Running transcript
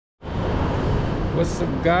What's up,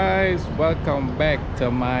 guys? Welcome back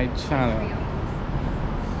to my channel.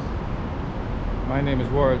 My name is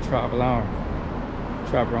World Traveler.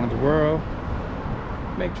 Travel around the world,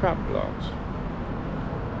 make travel vlogs.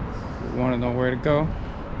 You want to know where to go?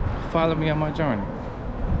 Follow me on my journey.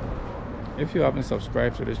 If you haven't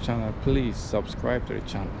subscribed to this channel, please subscribe to the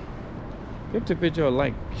channel. Give the video a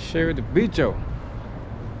like, share the video.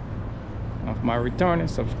 Of my returning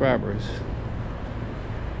subscribers,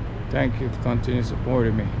 thank you for continuing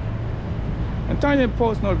supporting me. And turn your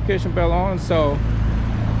post notification bell on, so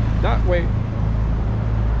that way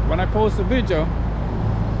when I post a video,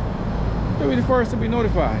 you'll be the first to be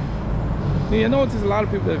notified. Now, you notice a lot of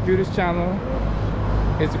people that view this channel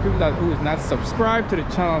is the people who is not subscribed to the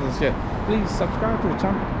channel as yet. Please subscribe to the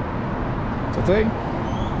channel. So today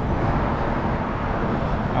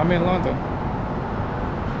I'm in London,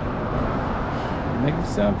 making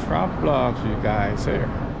some travel vlogs for you guys. Here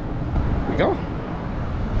we go.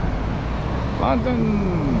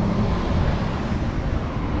 London.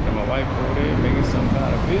 Got my wife over there making some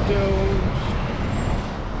kind of videos.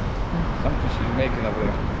 Something she's making over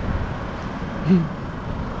there.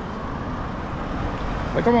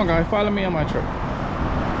 But come on, guys, follow me on my trip.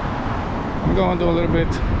 I'm going to do a little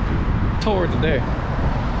bit tour today.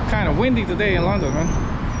 Kind of windy today in London, man.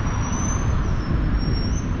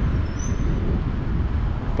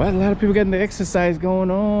 But a lot of people getting the exercise going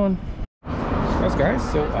on. Yes, guys,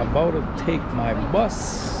 so I'm about to take my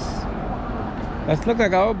bus. Let's look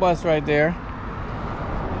like our bus right there.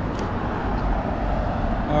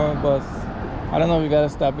 Our bus. I don't know if you gotta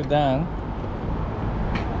stop it down.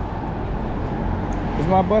 It's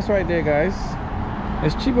my bus right there, guys.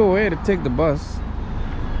 It's a cheaper way to take the bus.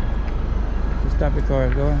 Just stop your car,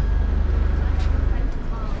 go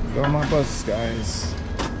on my bus, guys.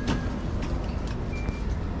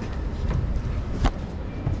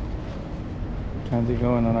 Trying to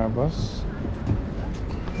go in on our bus.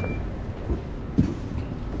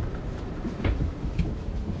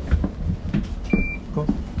 Go.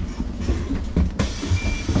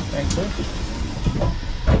 Thanks, sir.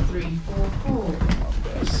 344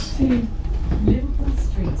 to Liverpool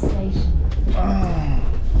Street Station. Well,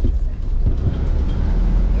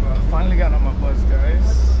 I finally got on my bus,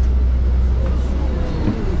 guys.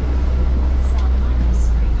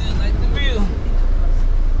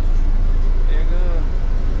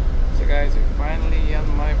 Guys, we're finally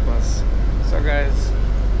on my bus. So guys,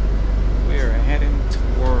 we are heading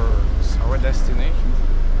towards our destination.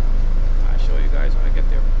 I'll show you guys when I get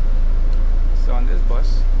there. So on this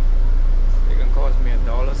bus, it can cost me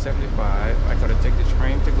 $1.75. I gotta take the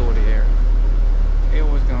train to go there. It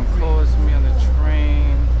was gonna cost me on the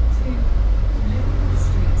train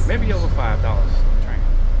maybe over $5 on the train.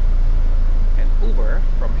 And Uber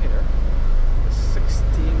from here is $16.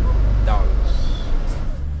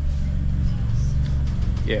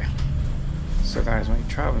 Yeah. So guys, when you're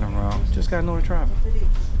traveling around, just gotta know to travel.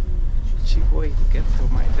 Cheap way to get to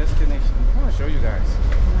my destination. I want to show you guys.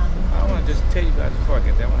 I don't want to just tell you guys before I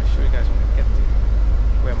get there. I want to show you guys when I get there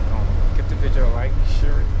where I'm going. Give the video a like,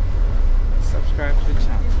 share it, subscribe to the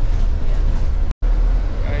channel.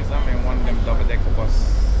 Guys, I'm in one of them double-decker bus.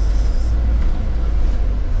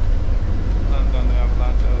 London, we have a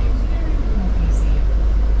lot of.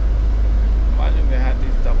 Imagine they had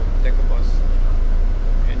these double-decker buses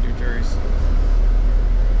in New Jersey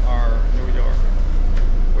or New York,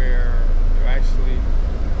 where you actually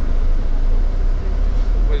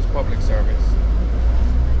was public service,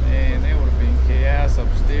 and it would have been chaos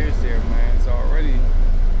upstairs there, man. It's already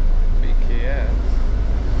big chaos,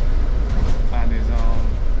 and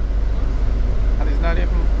it's not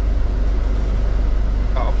even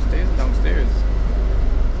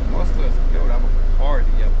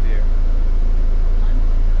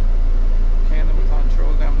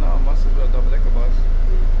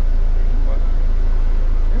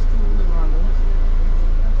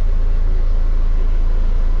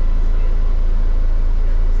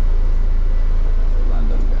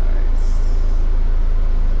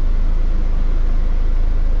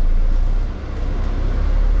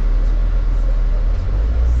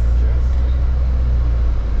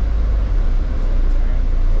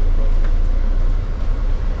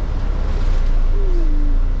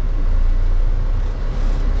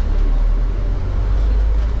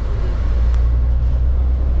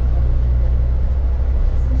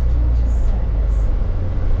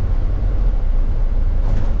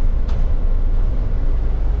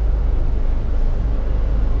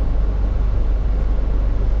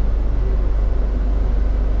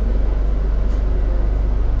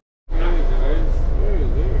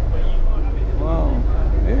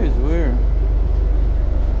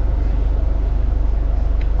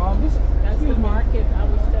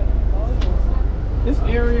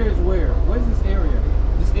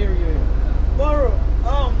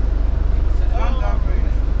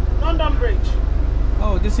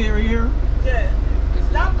right here? Yeah.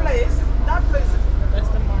 That place is That's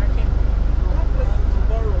the market. that place is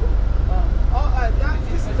Borough.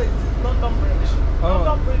 This place is London Bridge. Oh.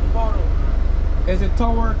 London Bridge Borough. Is it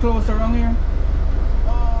tower close around here?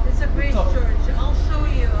 It's a bridge Top. church. I'll show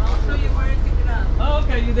you where to pick it up. Oh,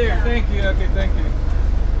 okay, you there. Yeah. Thank you. Okay, thank you.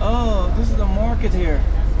 Oh, this is the market here.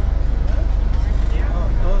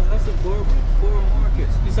 Oh, that's a four market.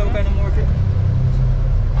 This some kind of market?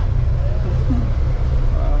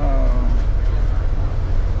 Wow.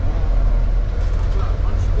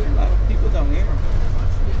 There's a lot of people down here.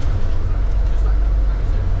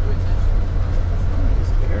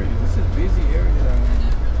 This area, this is a busy area down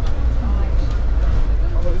here.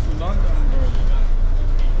 Oh, this is London, bro.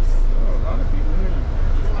 So, a lot of people here.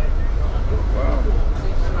 Wow.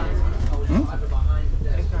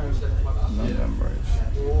 London Bridge.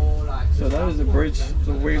 So that is the bridge.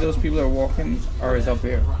 So where those people are walking, or is up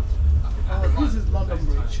here? This is London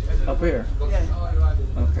Bridge. Up here. Yeah.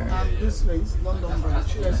 Okay. This place, London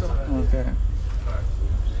Bridge. Yeah, so Okay.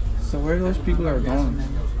 So where those people are going?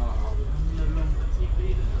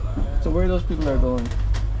 So where those people are going?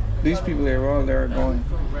 These people here, where they're going?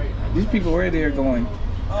 These people, where they are going?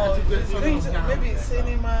 maybe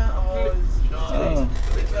cinema or Oh.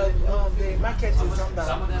 the market is on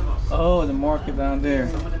that. Oh, the market down there.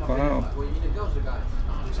 Wow.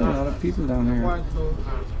 There's a lot of people down here.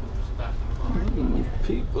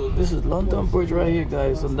 People. This is London Bridge right here,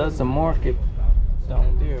 guys, and that's the market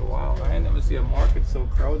down there. Wow, I ain't never seen a market so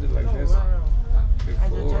crowded like this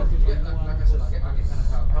before.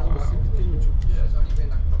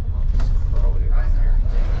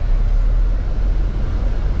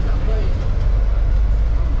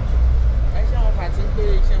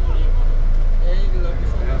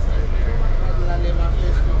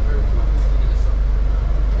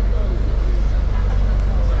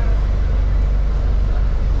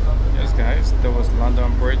 Yes, guys, there was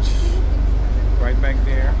London Bridge right back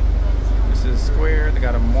there. This is square. They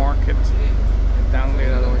got a market down there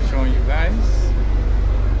that I was showing you guys.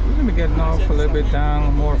 We're gonna be getting off a little bit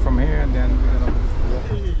down more from here, and then we're gonna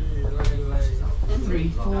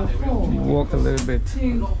 344 walk a little bit.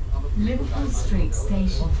 to Liverpool Street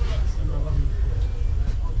Station.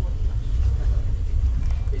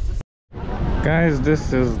 Guys,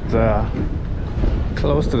 this is the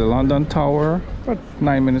close to the London Tower, about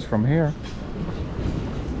 9 minutes from here.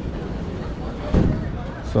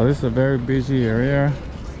 So this is a very busy area.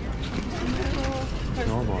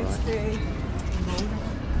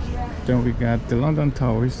 Then we got the London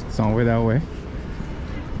Tower, it's somewhere that way.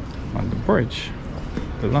 On the bridge,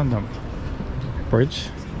 the London Bridge.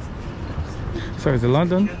 So it's the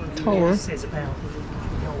London Tower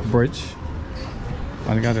Bridge.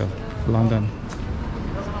 And we got the London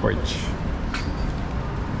Bridge.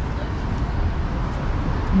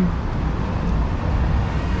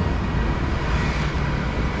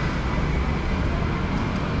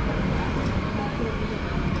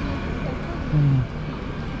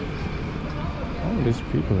 All these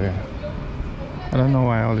people here. I don't know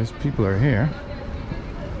why all these people are here.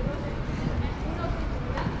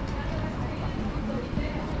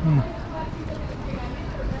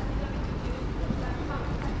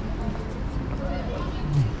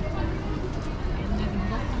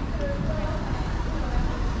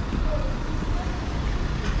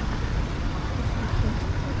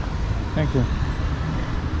 Thank you.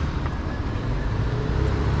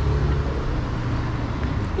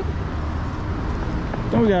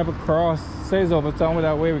 Then we have a cross. Says over somewhere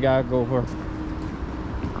that way we gotta go for.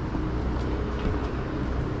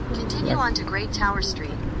 Continue on to Great Tower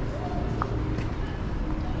Street.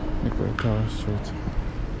 Great Tower Street.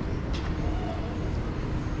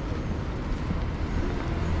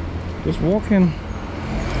 Just walking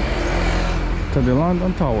to the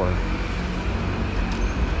London Tower.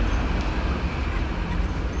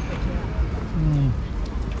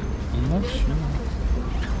 I'm not sure.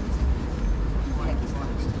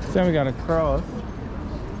 Then we got a cross.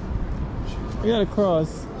 We got a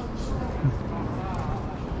cross.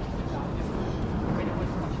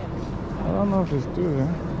 I don't know if it's through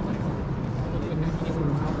there.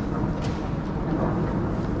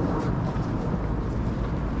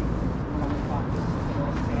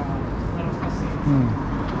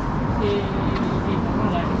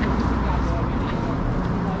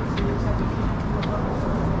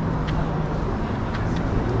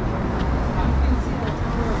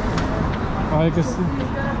 Oh, you can see.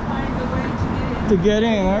 To get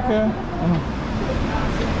in, okay.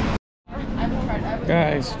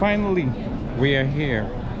 Guys, finally we are here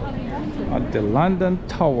at the London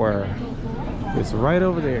Tower. It's right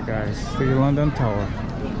over there, guys. See the London Tower.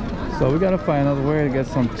 So we gotta find another way to get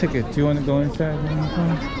some tickets. Do you want to go inside one more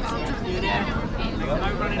time?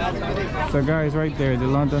 So guys, right there, the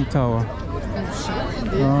London Tower.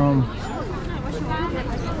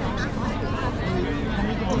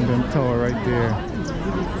 London Tower right there.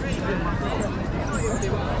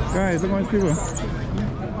 Guys, look at these people.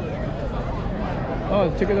 Oh,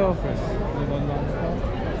 the ticket office.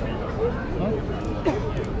 Huh?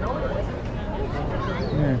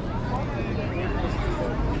 Yeah.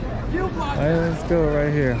 Alright, let's go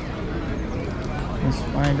right here. Let's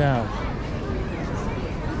find out.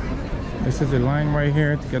 This is the line right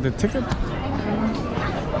here to get the ticket.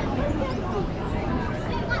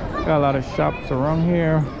 Got a lot of shops around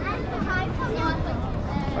here.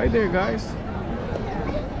 Right there, guys.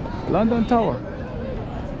 London Tower.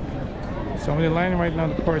 Somebody lining right now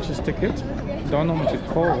to purchase tickets. Don't know how much it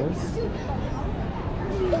costs.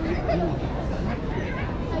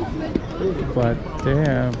 But they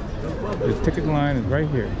have the ticket line is right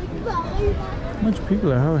here. How much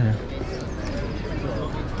people are out here?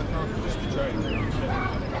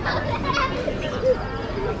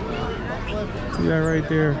 See that right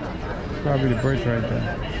there? Probably the bridge right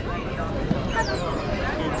there.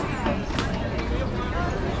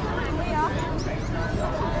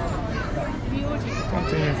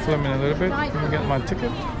 Continue filming a little bit. Let me get my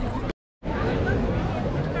ticket.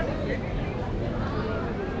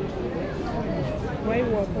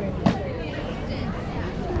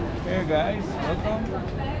 Hey guys, welcome.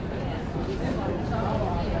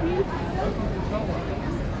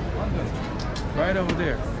 Right over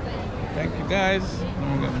there. Thank you guys.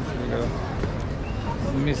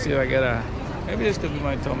 Let me see if I get a. Maybe this could be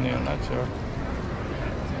my thumbnail. I'm not sure.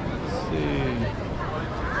 Let's see.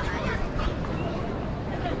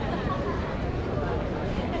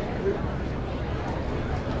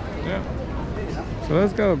 Yeah. So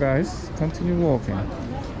let's go, guys. Continue walking.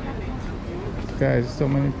 Guys, so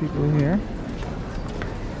many people here.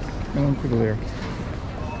 So many people here.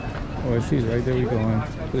 Oh, I see it right there. We go on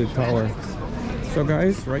to the tower. So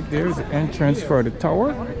guys, right there is the entrance for the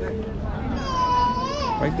tower.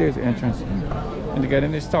 Right there is the entrance. And to get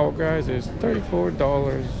in this tower, guys, is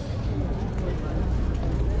 $34.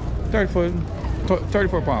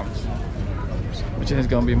 34 pounds. Which is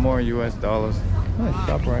gonna be more US dollars. Nice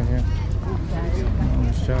shop right here.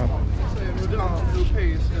 Nice shop.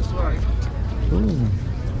 Ooh.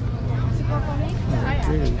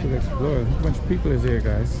 Okay, we could explore. A bunch of people is here,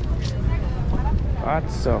 guys.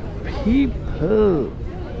 Lots of people.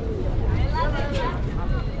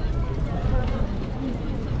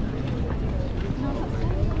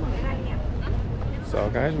 So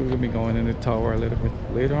guys, we're gonna be going in the tower a little bit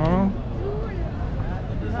later on.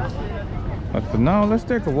 But for now, let's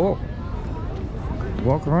take a walk.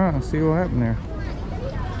 Walk around and see what happened there.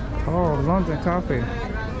 Tower of London Coffee.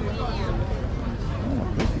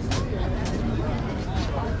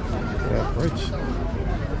 Yeah, rich.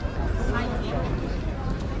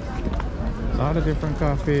 A lot of different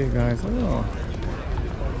coffee, guys. Oh.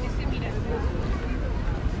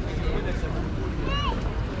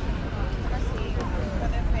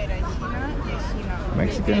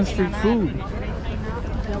 Mexican street food.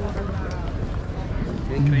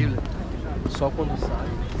 Increíble. Só quando sai.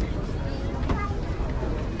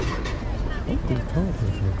 Look at the top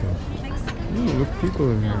right there. Ooh, look, people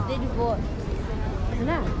in here.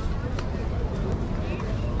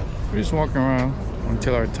 We're just walking around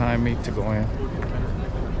until our time meet to go in.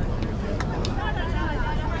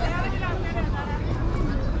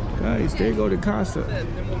 Guys, there you go to Casa.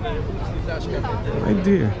 Right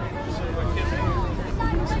there.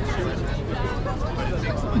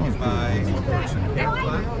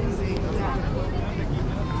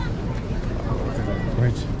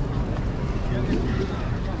 Right.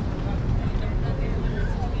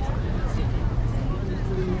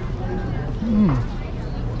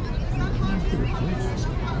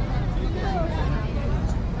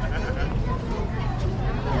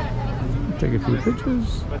 Take a few pictures.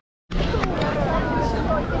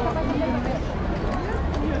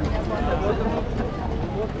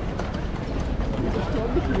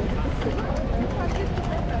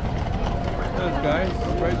 Those guys,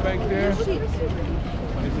 right back there.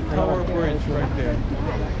 There's a tower bridge right there.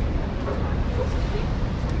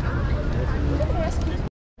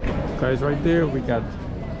 Guys, right there we got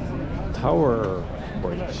tower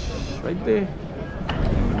bridge right there.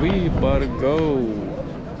 And we about to go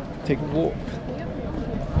take a walk.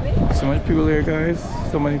 So many people here, guys.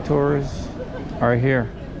 So many tourists are here.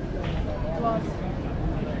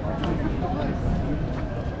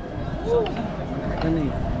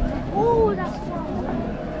 Oh, that's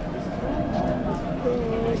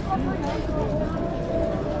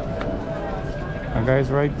Now guys,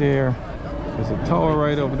 right there, there's a tower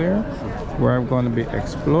right over there where I'm going to be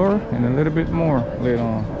explore and a little bit more later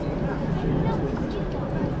on.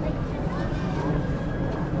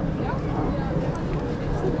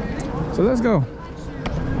 So let's go.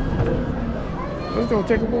 Let's go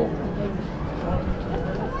take a walk.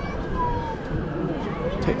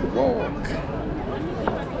 Take a walk.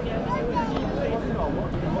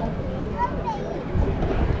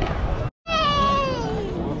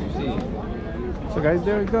 So guys,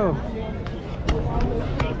 there we go.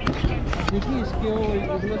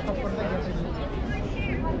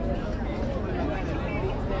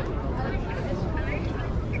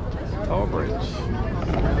 Tower bridge.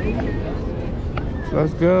 So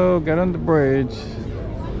let's go get on the bridge.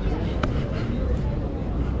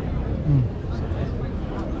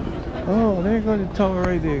 Oh, there goes the tower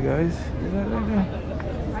right there, guys. Is that right there?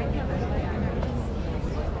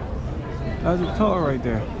 That's the tower right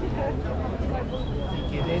there.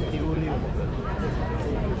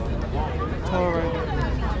 Tower right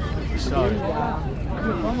there. Sorry.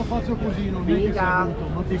 Quando faccio così non è che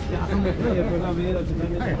non ti fiato, non è per avere.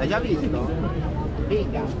 Hai già visto?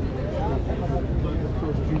 Figa.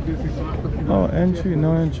 Oh, entry,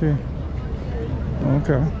 no entry.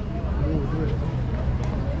 Okay.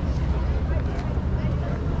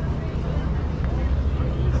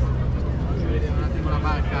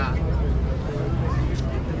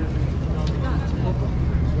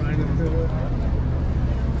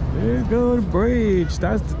 There you go, the bridge.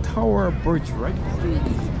 That's the tower bridge right there.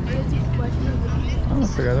 I don't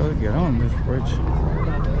figure out how to get on this bridge.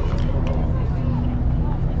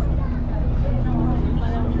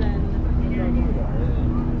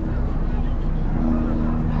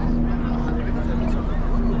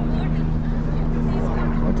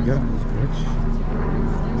 How to get on this bridge?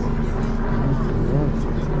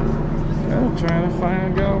 I'm trying to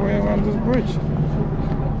find a way around this bridge.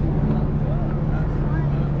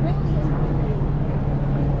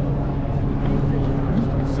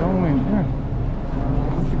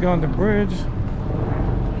 Go on the bridge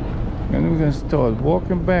and we're gonna start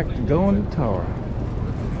walking back to go on the tower.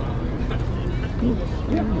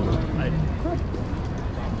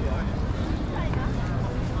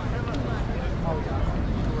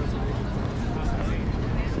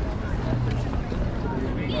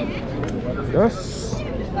 Yes.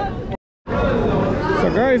 So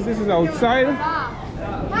guys, this is outside.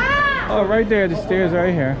 Oh, right there, the stairs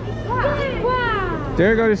right here.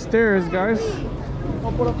 There go the stairs, guys.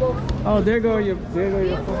 Oh, there go your phone.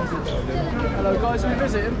 Hello guys, we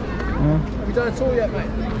visiting? Have you done a tour yet, mate?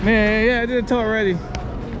 Man, yeah, I did a tour already.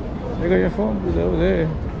 There go your phone booth over there.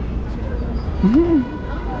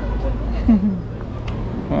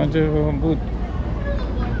 Booth.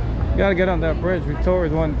 Gotta get on that bridge. We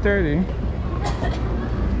toured 130.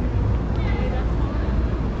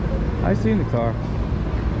 I seen the car.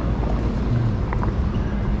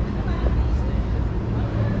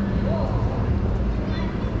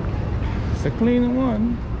 It's a clean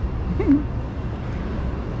one.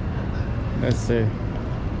 Let's see.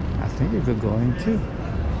 I think you could go in too.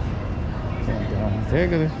 And there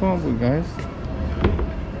goes the phone booth, guys.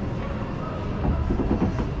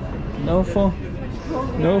 No phone.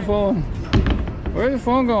 No phone. Where's the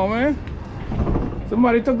phone going, man?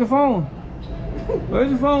 Somebody took the phone. Where's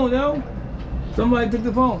the phone, yo? Somebody took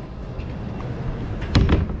the phone.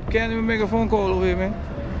 Can't even make a phone call over here, man.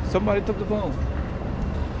 Somebody took the phone.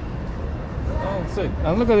 Oh, sick.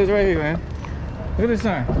 Now look at this right here, man. Look at this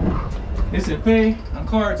sign. It said pay on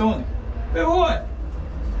cards only. Pay what?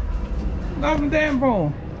 Not from damn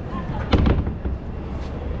phone.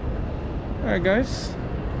 Alright, guys.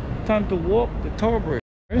 Time to walk the Tower Bridge.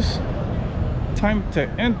 Time to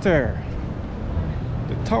enter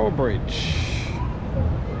the Tower Bridge.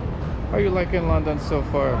 How you liking London so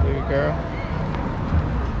far, baby girl?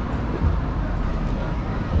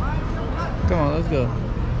 Come on, let's go.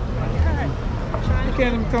 You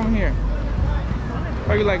can't even come here.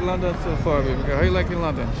 How you like London so far, baby girl? How you liking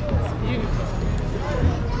London?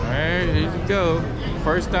 Alright, here you go.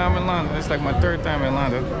 First time in London. It's like my third time in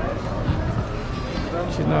London.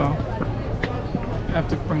 But you know, I have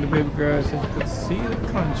to bring the baby girl so you can see the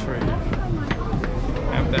country.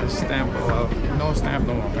 I have that stamp of no stamp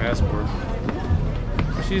on my passport.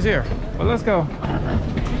 But she's here. But let's go.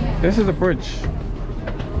 This is the bridge.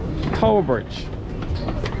 Tower Bridge.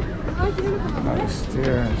 Nice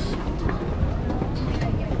stairs.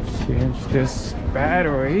 Change this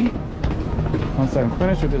battery once I'm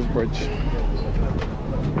finished with this bridge.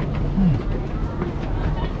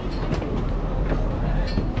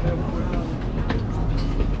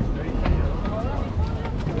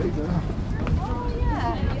 There you go.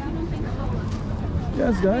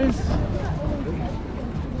 Yes, guys.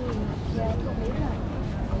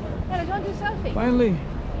 Finally,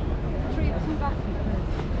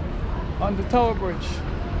 on the Tower Bridge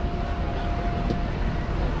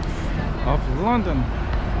of London.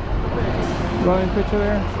 Got any picture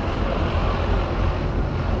there?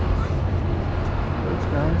 Thanks,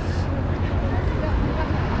 guys.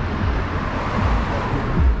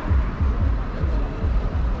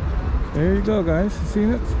 There you go, guys. You seen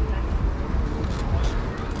it?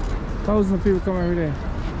 Thousands of people come every day.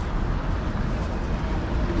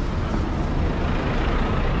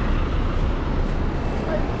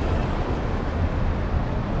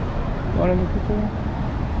 Want any picture?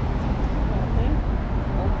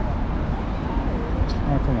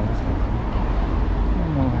 Oh, come on, let's go.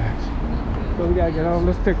 Come on. So we gotta get out.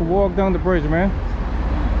 Let's take a walk down the bridge, man.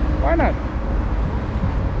 Why not?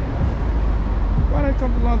 Why not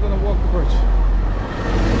come to London and walk the bridge?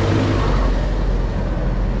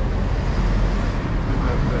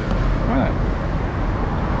 Why not?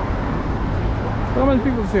 So many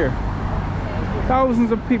people's here.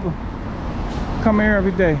 Thousands of people come here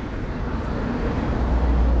every day.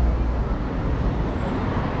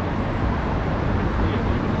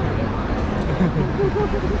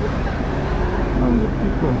 Hundreds of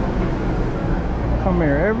people come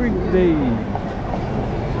here every day.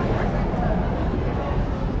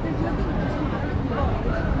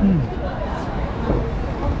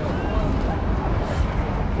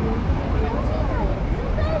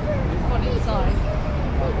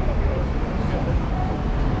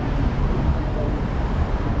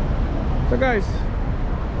 So guys,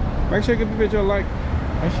 make sure you give the video a like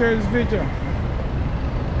and share this video.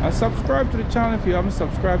 And subscribe to the channel if you haven't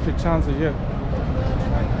subscribed to the channel yet.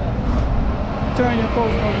 Turn your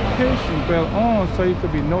post notification bell on so you can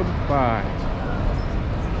be notified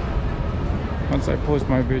once I post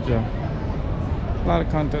my video. A lot of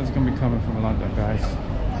content is going to be coming from London, guys.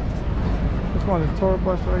 This one is the tour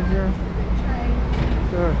bus right here.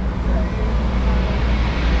 Sure.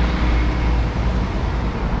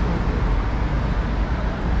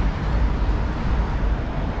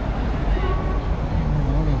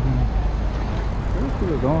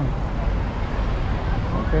 Going.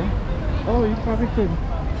 Okay. Oh, you probably could. I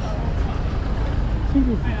think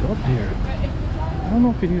we could go up there. I don't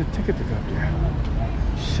know if you need a ticket to go up there.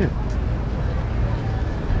 Shit.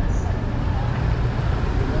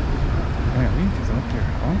 Man, we need to go up there.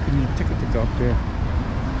 I don't think you need a ticket to go up there.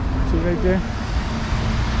 See right there?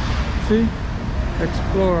 See?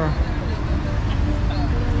 Explorer.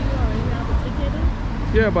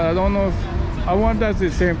 Yeah, but I don't know if I want that's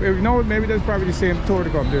the same. If you know what, maybe that's probably the same tour to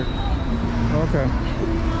go up there. Okay.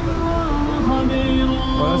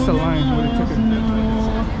 Well, that's the line with the ticket.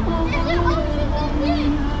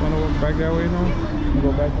 Wanna walk back that way now? You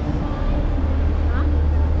go back?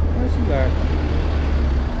 Where's she at?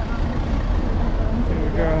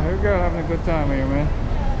 Here we go, having a good time here, man.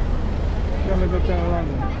 We're having a good time in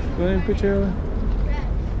London. Do any picture?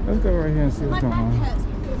 Let's go right here and see what's going on.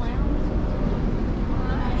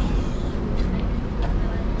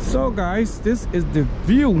 So guys, this is the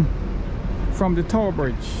view from the Tower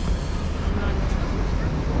Bridge.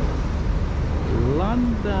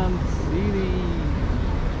 London City.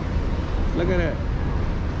 Look at that.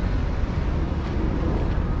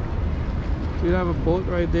 We have a boat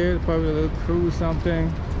right there, probably a little cruise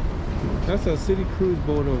something. That's a city cruise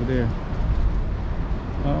boat over there.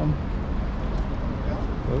 So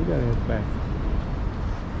we gotta head back.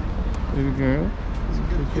 Little girl, some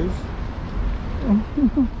pictures.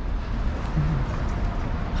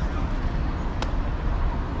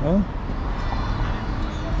 Oh,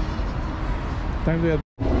 time to get.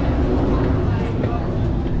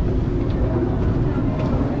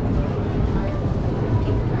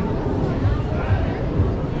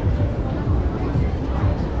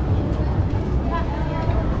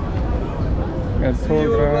 That's tour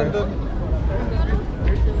guide.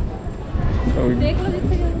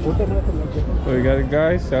 So we got a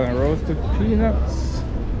guy selling roasted peanuts.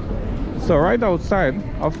 So right outside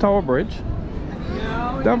of Tower Bridge,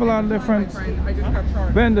 they have a lot of different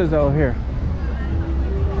vendors out here.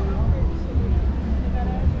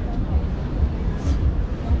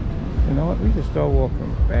 You know what? We can start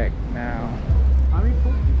walking back now.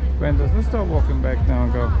 Vendors, let's start walking back now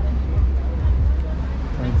and go.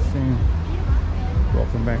 Let's see.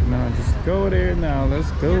 Walking back now. Just go there now.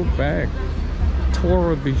 Let's go back. Tour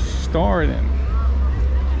will be starting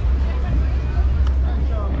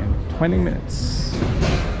in 20 minutes.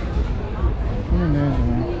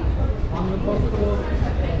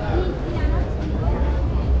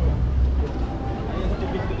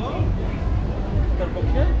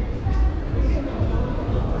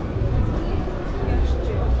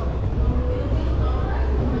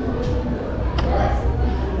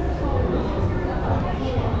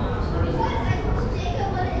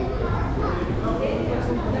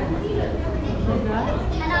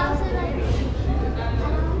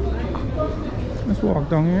 Let's walk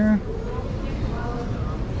down here.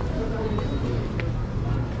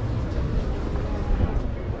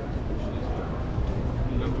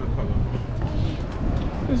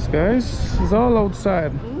 This, guys, is all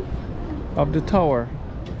outside of the tower.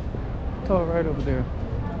 Tower right over there.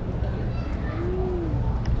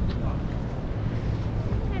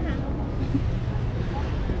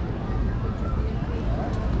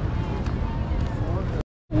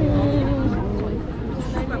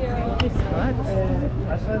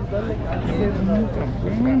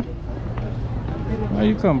 Why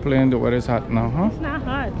you complain the weather's hot now, huh? It's not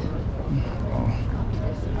hot.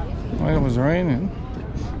 Well, it was raining.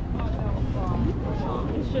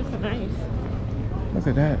 It's just nice. Look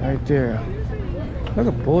at that right there. Look at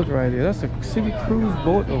a boat right there. That's a City Cruise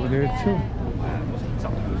boat over there too.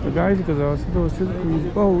 So guys, because I was to a City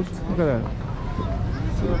Cruise boat. Look at that.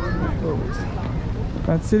 City Cruise boat.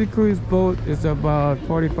 That City Cruise boat is about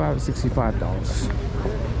 $45 to $65.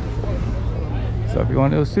 So if you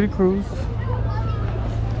want to do a City Cruise,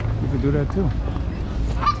 you can do that too.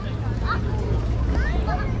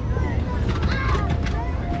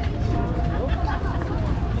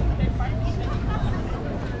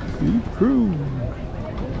 City Cruise.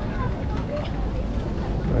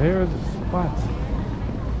 So here's the spot.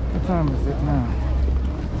 What time is it now?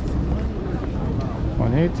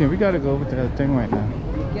 1:18. We gotta go over to that thing right now.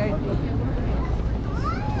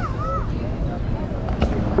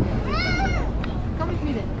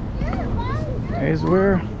 Here's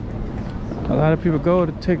where a lot of people go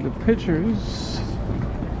to take the pictures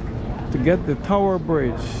to get the Tower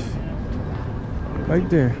Bridge. Right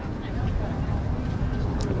there.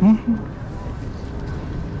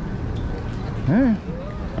 Yeah.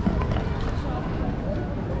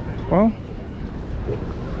 Well,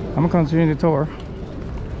 I'm gonna continue the tour.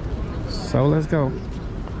 So let's go.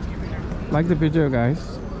 Like the video,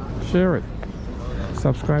 guys. Share it.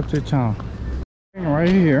 Subscribe to the channel. Right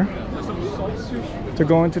here to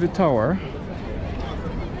go into the tower.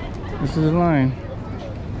 This is the line.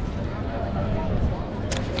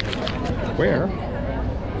 Where?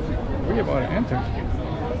 We about to enter.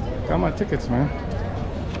 Got my tickets, man.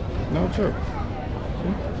 No joke.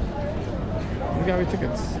 See? We got your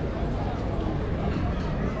tickets.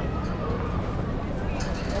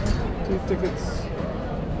 2 tickets.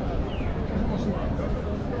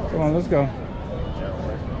 Come on, let's go.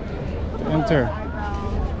 To enter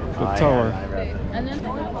the tower.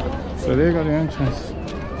 So there you go, the entrance.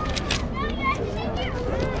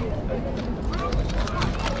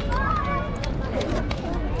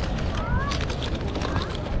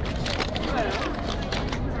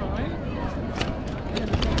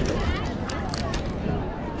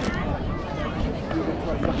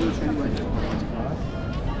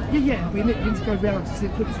 Yeah, we need to go round to see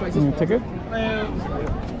the quickest way. Your ticket?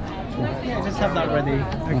 Yeah, just have that ready.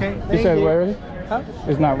 Okay. You said we're ready? Huh?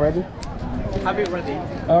 It's not ready? Have it ready.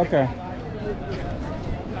 Okay.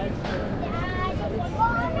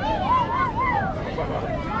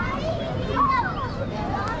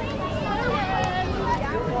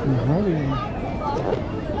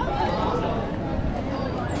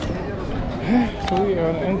 So we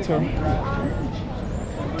are gonna enter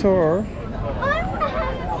tour.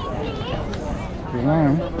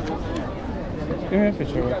 Line. Give me a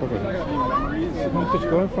picture real quick. Give me a picture.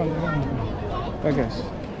 Go in front of the line. I guess.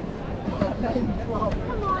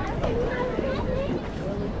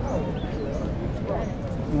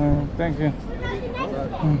 No, thank you.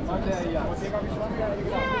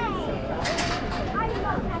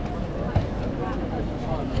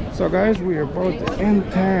 So guys, we are about to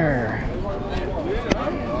enter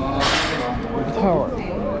the tower.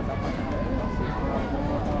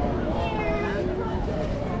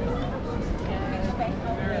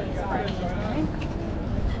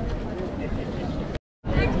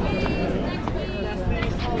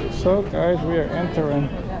 So guys, we are entering.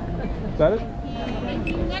 Is that it?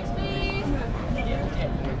 Next, please.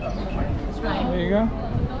 There you go.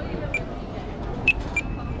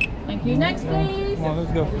 Thank you. Next, please. Come on,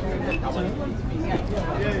 let's go.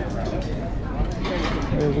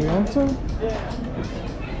 There we enter.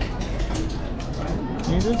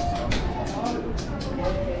 Need this?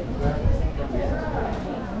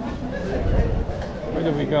 Where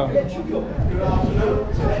did we go?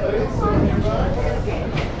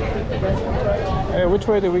 Hey, which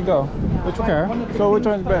way did we go? Which car? So which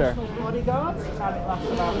one's better?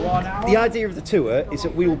 The idea of the tour is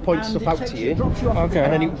that we will point stuff out to you, Okay.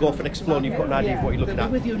 and then you can go off and explore, and you've got an idea of what you're looking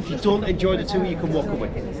at. If you don't enjoy the tour, you can walk away.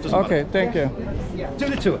 Doesn't Okay, matter. thank you. Do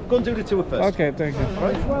the tour. Go and do the tour first. Okay, thank you.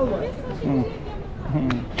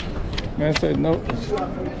 I said no.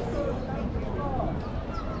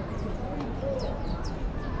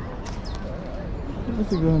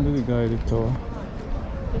 What's he gonna do, the guided tour?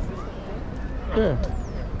 Yeah.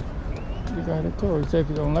 The guided tour. He said if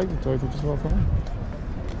you don't like the tour, you can just walk away.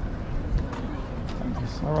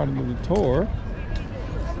 I'd rather do the tour.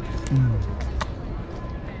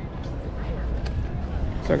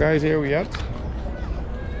 So guys, here we at.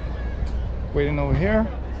 Waiting over here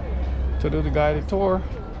to do the guided tour.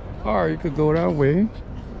 Or you could go that way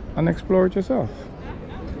and explore it yourself.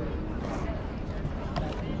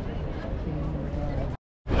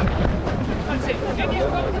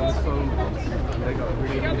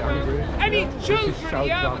 Any children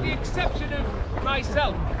here, with the exception of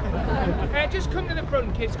myself? Just come to the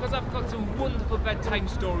front, kids, because I've got some wonderful bedtime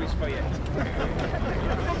stories for you.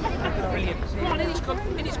 Brilliant. Come on, Innies, come.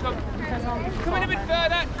 Innies, come. Come in a bit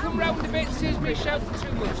further, come round a bit, saves me shouting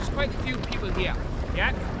too much. There's quite a few people here.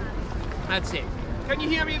 Yeah? That's it. Can you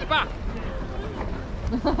hear me at the back?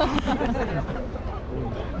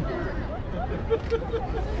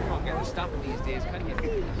 Can't get the stuff these days, can you?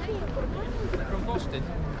 From Boston?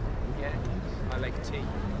 Yeah, I like tea.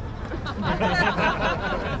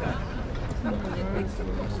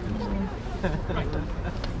 Right.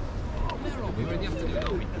 Where are we? We're in the afternoon,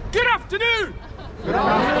 are we? Good afternoon! Good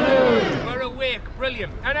afternoon! We're awake,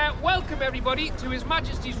 brilliant. And welcome everybody to His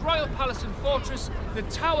Majesty's Royal Palace and Fortress, the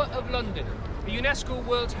Tower of London, a UNESCO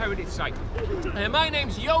World Heritage Site. My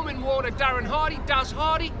name's Yeoman Warder Darren Hardy, Daz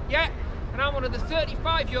Hardy, yeah? And I'm one of the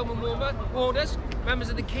 35 Yeoman Warders, members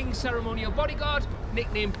of the King's Ceremonial Bodyguard,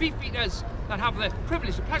 nicknamed Beefeaters, that have the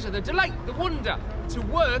privilege, the pleasure, the delight, the wonder to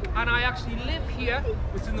work, and I actually live here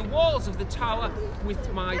within the walls of the tower with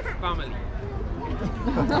my family.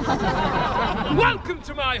 Welcome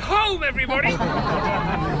to my home, everybody!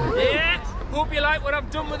 Yeah, hope you like what I've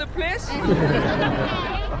done with the place.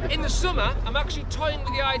 In the summer, I'm actually toying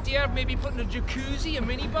with the idea of maybe putting a jacuzzi, a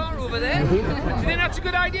minibar over there. Do you think that's a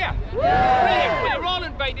good idea? Brilliant! Well, you're all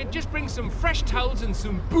invited. Just bring some fresh towels and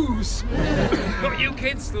some booze. Not you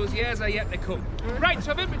kids, those years are yet to come. Right,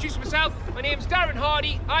 so I've introduced myself. My name's Darren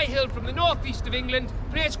Hardy. I hail from the northeast of England,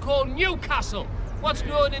 a place called Newcastle. What's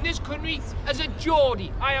known in this country as a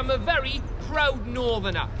Geordie. I am a very proud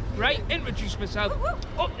northerner. Right, introduce myself.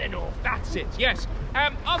 Up the north, that's it, yes.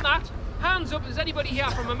 On that, hands up, is anybody here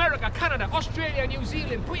from America, Canada, Australia, New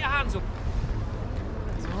Zealand? Put your hands up.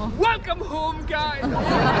 Welcome home, guys. You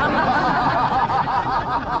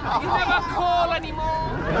never call anymore.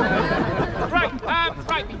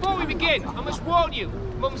 Right, before we begin, I must warn you,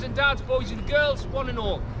 mums and dads, boys and girls, one and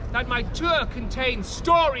all, that my tour contains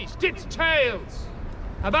stories, tales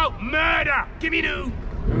about murder, give me new,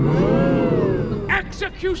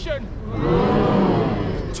 execution,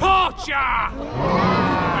 torture.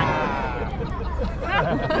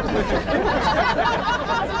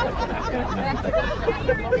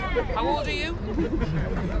 How old are you?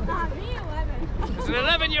 There's an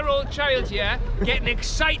 11-year-old child here getting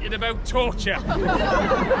excited about torture.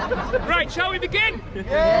 Right, shall we begin?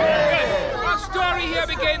 Yeah. Our story here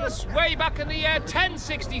begins way back in the year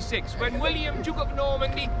 1066 when William, Duke of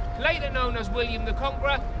Normandy, later known as William the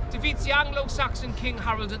Conqueror, defeats the Anglo-Saxon King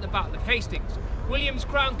Harold at the Battle of Hastings. William's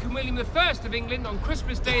crowned King William I of England on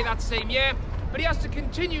Christmas Day that same year, but he has to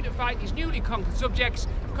continue to fight his newly conquered subjects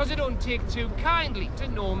because they don't take too kindly to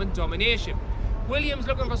Norman domination. William's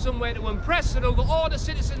looking for somewhere to impress and overawe the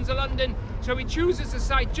citizens of London, so he chooses a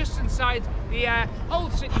site just inside the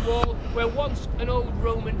old city wall where once an old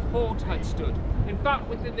Roman fort had stood. In fact,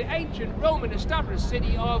 within the ancient Roman established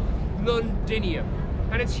city of Londinium.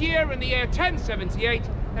 And it's here in the year 1078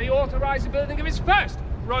 that he authorised the building of his first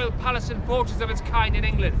royal palace and fortress of its kind in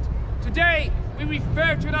England. Today, we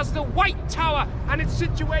refer to it as the White Tower, and it's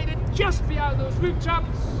situated just behind those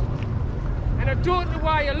rooftops. And I don't know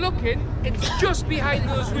why you're looking, it's just behind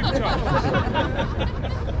those rooftops.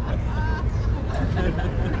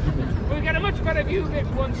 We'll get a much better view of it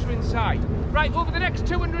once we're inside. Right, over the next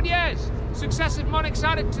 200 years, successive monarchs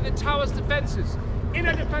added to the tower's defences.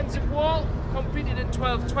 Inner defensive wall, completed in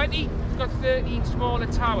 1220, it's got 13 smaller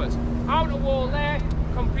towers. Outer wall there,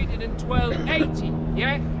 completed in 1280,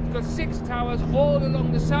 yeah? It's got 6 towers all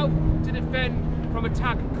along the south to defend from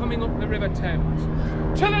attack coming up the River Thames.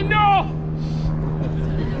 To the north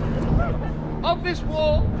of this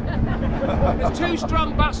wall, there's 2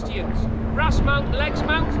 strong bastions. Brass Mount, Legs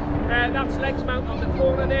Mount, that's Legs Mount on the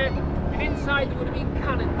corner there, and inside there would have been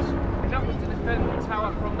cannons, and that was to defend the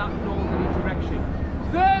tower from that northerly direction.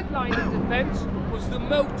 Third line of defence was the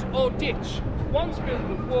moat or ditch. Once filled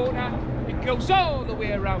with water, it goes all the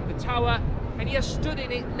way around the tower, and he has stood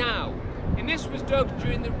in it now. And this was dug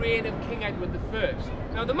during the reign of King Edward I.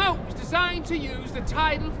 Now the moat was designed to use the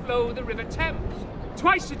tidal flow of the River Thames.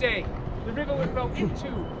 Twice a day, the river would flow into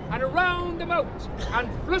and around the moat and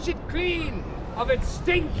flush it clean of its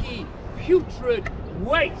stinky, putrid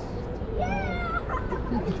waste.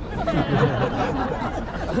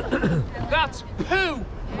 That's poo!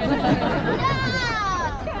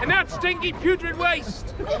 And that stinky, putrid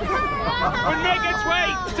waste would make its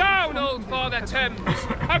way down Old Father Thames,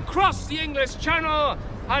 across the English Channel,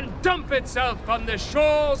 and dump itself on the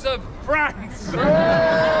shores of France. Is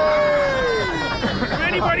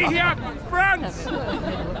anybody here from France?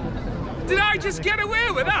 Did I just get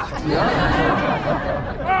away with that?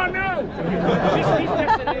 Oh no!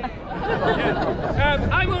 Yeah.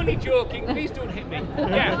 I'm only joking, please don't hit me.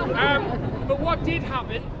 Yeah. But what did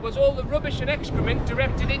happen was all the rubbish and excrement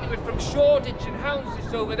directed into it from Shoreditch and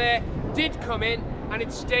Houndsditch over there did come in, and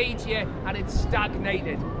it stayed here and it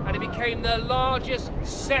stagnated, and it became the largest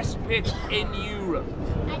cesspit in Europe.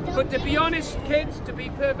 But to be honest, kids, to be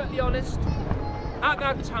perfectly honest, at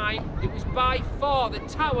that time, it was by far the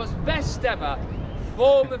tower's best ever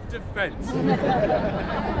form of defence.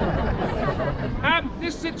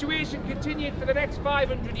 This situation continued for the next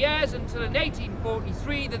 500 years until in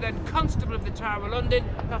 1843, the then Constable of the Tower of London,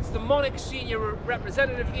 that's the monarch's senior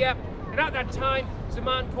representative here, and at that time was a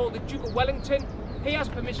man called the Duke of Wellington. He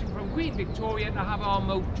asked permission from Queen Victoria to have our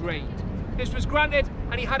moat drained. This was granted,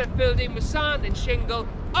 and he had it filled in with sand and shingle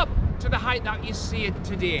up to the height that you see it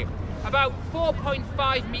today, about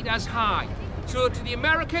 4.5 metres high. So to the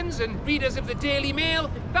Americans and readers of the Daily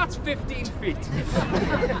Mail, that's 15 feet.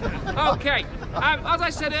 Okay, as I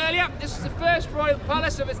said earlier, this is the first royal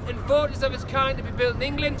palace and 40th of its kind to be built in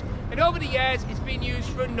England, and over the years it's been used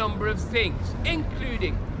for a number of things,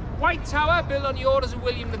 including White Tower, built on the orders of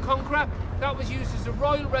William the Conqueror. That was used as a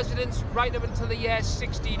royal residence right up until the year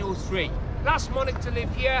 1603. Last monarch to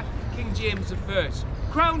live here, King James I.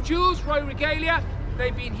 Crown Jewels, Royal Regalia,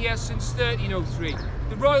 they've been here since 1303.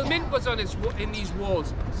 The Royal Mint was in these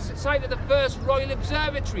walls. It's the site of the first Royal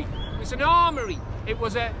Observatory. It was an armoury. It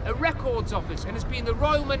was a records office, and it's been the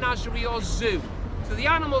Royal Menagerie or Zoo. So the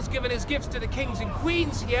animals given as gifts to the kings and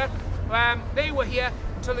queens here, they were here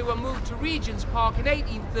until they were moved to Regent's Park in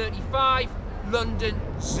 1835, London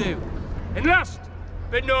Zoo. And last,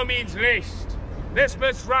 but no means least, this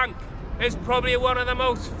must rank as probably one of the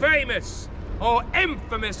most famous or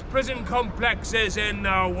infamous prison complexes in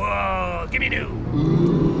the world. Give me new.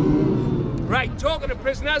 Right, talking to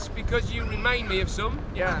prisoners, because you remind me of some,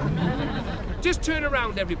 yeah. Just turn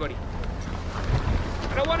around, everybody.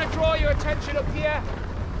 And I want to draw your attention up here,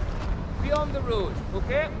 beyond the road,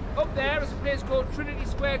 okay? Up there is a place called Trinity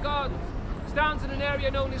Square Gardens. It stands in an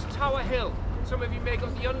area known as Tower Hill. Some of you may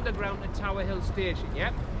got the underground at Tower Hill Station,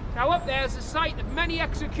 yeah? Now up there is the site of many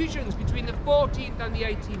executions between the 14th and the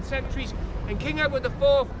 18th centuries, and King Edward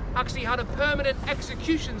IV actually had a permanent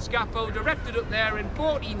execution scaffold erected up there in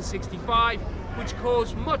 1465, which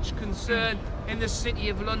caused much concern in the City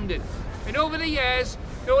of London. And over the years,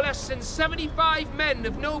 no less than 75 men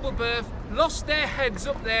of noble birth lost their heads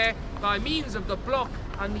up there by means of the block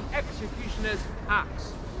and the executioner's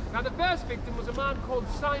axe. Now the first victim was a man called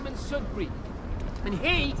Simon Sudbury, and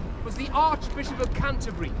he was the Archbishop of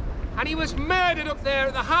Canterbury, and he was murdered up there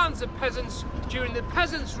at the hands of peasants during the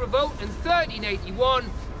Peasants' Revolt in 1381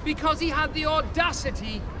 because he had the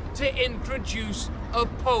audacity to introduce a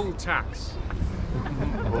poll tax.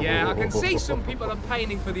 Yeah, I can see some people are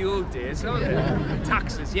pining for the old days, aren't they?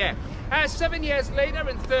 Taxes, yeah. 7 years later,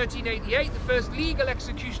 in 1388, the first legal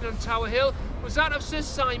execution on Tower Hill was that of Sir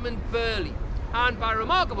Simon Burley. And by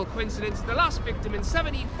remarkable coincidence, the last victim in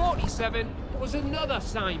 1747 was another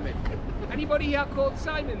Simon. Anybody here called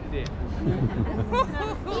Simon today?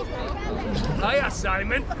 Hiya,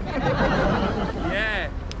 Simon. Yeah,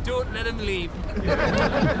 don't let him leave.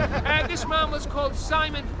 This man was called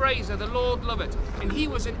Simon Fraser, the Lord Lovat, and he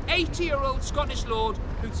was an 80-year-old Scottish lord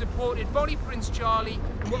who supported Bonnie Prince Charlie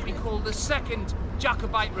in what we call the Second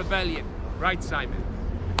Jacobite Rebellion. Right, Simon?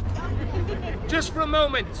 Just for a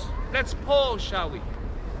moment, let's pause, shall we?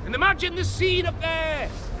 And imagine the scene up there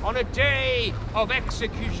on a day of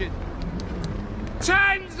execution.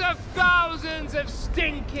 Tens of thousands of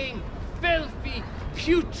stinking, filthy,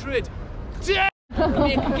 putrid, dead.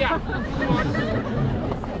 Make a gap.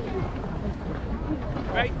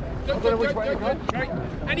 Right? Good. Right.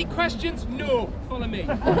 Any questions? No. Follow me.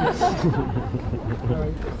 Make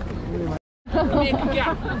a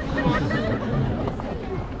gap.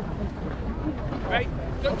 Right?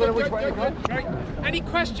 Good. Right. Any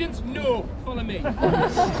questions? No. Follow me.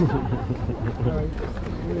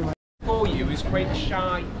 For you is quite a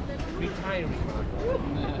shy, retiring man.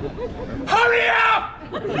 Hurry up!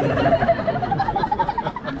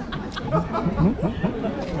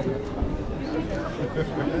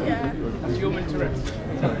 Yeah. interest.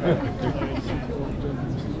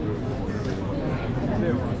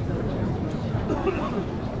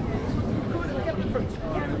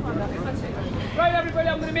 Right, everybody,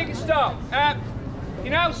 I'm going to make a start. You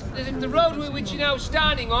know, the road which you're now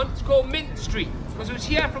standing on, it's called Mint Street, because it was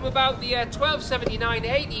here from about the 1279 to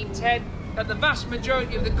 1810 that the vast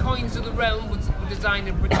majority of the coins of the realm were designed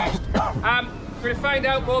and produced. We're going to find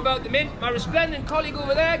out more about the Mint. My resplendent colleague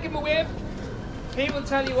over there, give him a wave. He will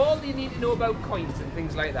tell you all you need to know about coins and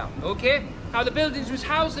things like that, okay? Now, the buildings which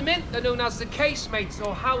house the Mint, they're known as the casemates,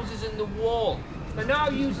 or houses in the wall. They're now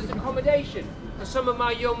used as accommodation for some of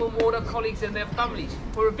my Yeoman Warder colleagues and their families.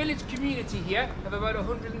 We're a village community here of about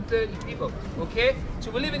 130 people, okay?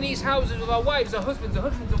 So we live in these houses with our wives, our husbands,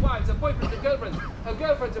 our wives, our boyfriends, our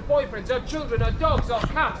girlfriends, our boyfriends, our children, our dogs, our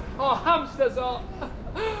cats, our hamsters, our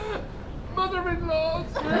mother-in-laws.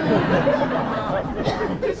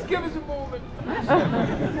 Just give us a moment.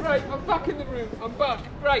 Right, I'm back in the room, I'm back.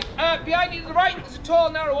 Right, behind you to the right, there's a tall,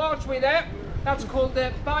 narrow archway there. That's called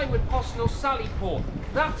the Byward Postnell Sally Port.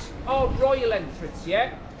 That's our royal entrance,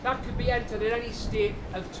 yeah? That could be entered at any state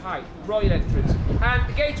of time, royal entrance. And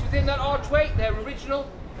the gates within that archway, they're original,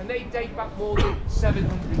 and they date back more than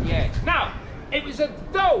 700 years. Now, it was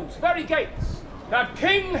at those very gates that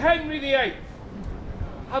King Henry VIII,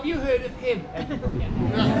 have you heard of him?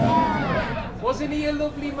 Wasn't he a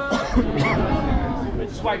lovely man?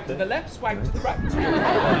 Swipe to the left, swipe to the right.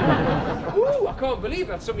 Ooh, I can't believe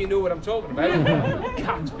that some of you know what I'm talking about.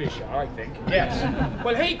 Catfisher, I think. Yes.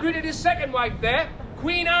 Well, he greeted his second wife there,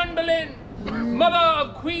 Queen Anne Boleyn, mother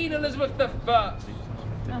of Queen Elizabeth I.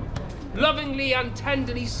 Lovingly and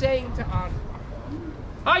tenderly saying to Anne,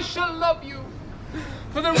 I shall love you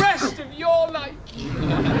for the rest of your life.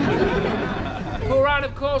 Poor Anne,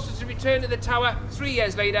 of course, was to return to the Tower 3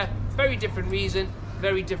 years later. Very different reason,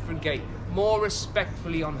 very different gate. More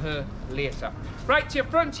respectfully on her later. Right to your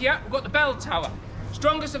front here, we've got the Bell Tower.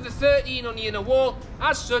 Strongest of the 13 on the inner wall.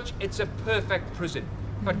 As such, it's a perfect prison.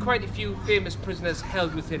 Had quite a few famous prisoners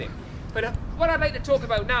held within it. But what I'd like to talk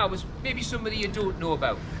about now was maybe somebody you don't know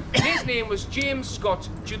about. His name was James Scott,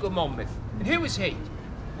 Duke of Monmouth. And who was he?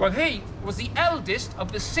 Well, he was the eldest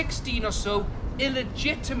of the 16 or so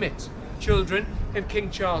illegitimate children of King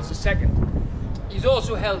Charles II. He's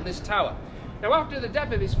also held in this tower. Now, after the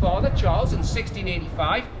death of his father, Charles, in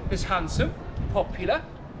 1685, this handsome, popular,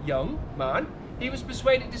 young man, he was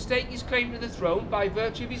persuaded to stake his claim to the throne by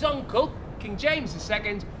virtue of his uncle, King James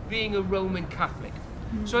II, being a Roman Catholic.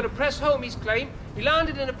 So to press home his claim, he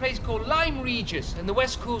landed in a place called Lyme Regis in the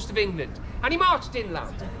west coast of England, and he marched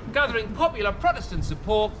inland, gathering popular Protestant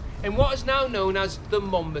support in what is now known as the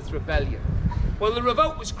Monmouth Rebellion. Well, the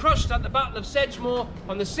revolt was crushed at the Battle of Sedgemoor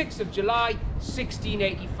on the 6th of July,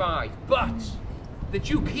 1685. But the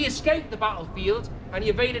Duke, he escaped the battlefield and he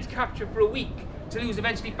evaded capture for a week till he was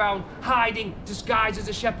eventually found hiding, disguised as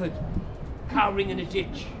a shepherd, cowering in a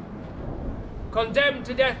ditch. Condemned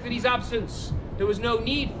to death in his absence, there was no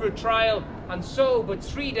need for a trial, and so, but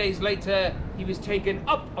 3 days later, he was taken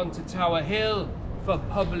up onto Tower Hill for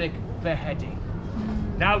public beheading.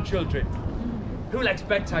 Now, children, who likes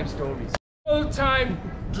bedtime stories? Old-time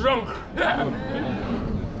drunk.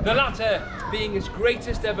 The latter being his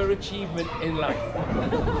greatest ever achievement in life.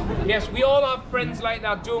 Yes, we all have friends like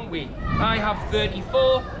that, don't we? I have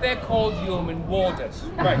 34, they're called Yeoman Warders.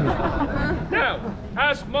 Right. Now,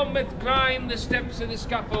 as Monmouth climbed the steps of the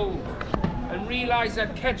scaffold and realised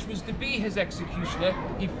that Ketch was to be his executioner,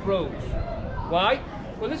 he froze. Why?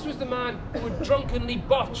 Well, this was the man who had drunkenly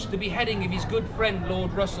botched the beheading of his good friend,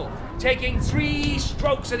 Lord Russell, taking 3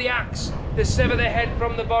 strokes of the axe to sever the head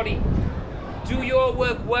from the body. Do your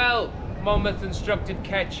work well, Monmouth instructed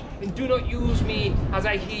Ketch, and do not use me as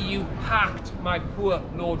I hear you hacked my poor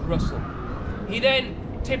Lord Russell. He then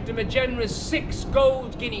tipped him a generous 6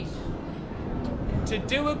 gold guineas to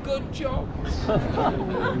do a good job,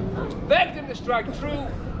 begged him to strike true,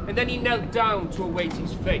 and then he knelt down to await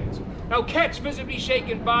his fate. Now Ketch, visibly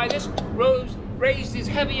shaken by this, raised his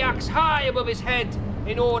heavy axe high above his head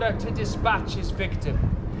in order to dispatch his victim.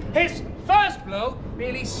 His first blow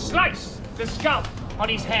nearly sliced the scalp on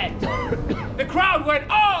his head. The crowd went,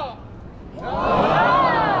 "Oh!"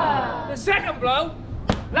 Oh! The second blow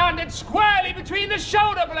landed squarely between the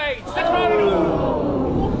shoulder blades. The crowd went,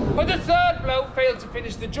 "Oh!" But the third blow failed to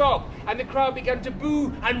finish the job, and the crowd began to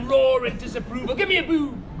boo and roar in disapproval. Give me a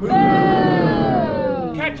boo! Boo!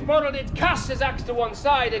 Ketch bottled it, cast his axe to one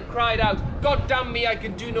side, and cried out, "God damn me, I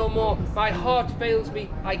can do no more. My heart fails me,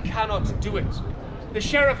 I cannot do it." The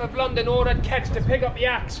Sheriff of London ordered Ketch to pick up the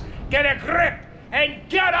axe, get a grip, and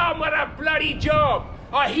get on with a bloody job,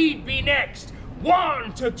 or he'd be next.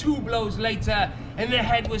 1 to 2 blows later, and the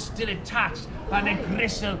head was still attached by the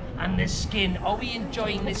gristle and the skin. Are we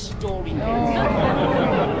enjoying this story?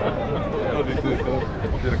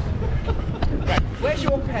 Right, where's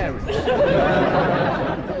your parents?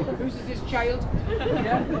 Who's this child?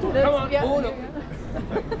 Come on, own up.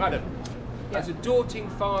 Madam, as a doting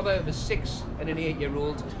father of a 6- and an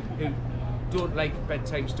 8-year-old who don't like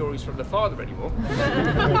bedtime stories from the father anymore,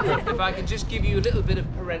 if I can just give you a little bit of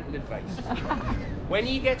parental advice. When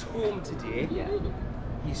he gets home today,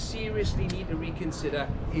 you seriously need to reconsider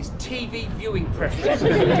his TV viewing preferences.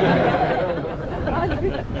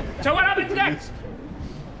 So what happens next?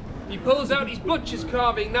 He pulls out his butcher's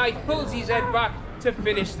carving knife, pulls his head back to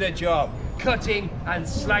finish the job. Cutting and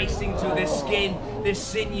slicing through the skin, the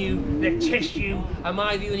sinew, the tissue. Am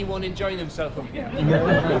I the only one enjoying himself up here?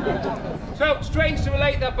 So, strange to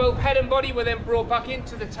relate that both head and body were then brought back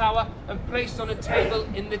into the tower and placed on a table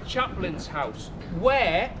in the chaplain's house,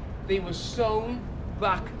 where they were sewn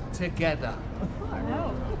back together.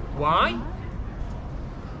 Why?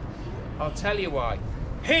 I'll tell you why.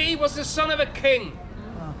 He was the son of a king.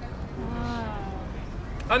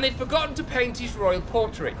 And they'd forgotten to paint his royal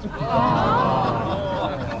portrait.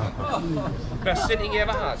 Best sitting he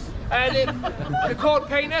ever has. And the court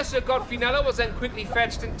painter, Sir Godfrey Kneller, was then quickly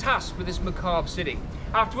fetched and tasked with this macabre sitting.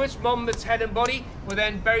 Afterwards, Monmouth's head and body were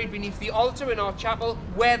then buried beneath the altar in our chapel,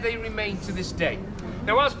 where they remain to this day.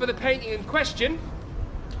 Now, as for the painting in question,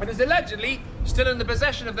 it is allegedly still in the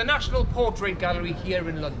possession of the National Portrait Gallery here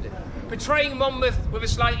in London, portraying Monmouth with a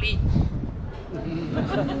slightly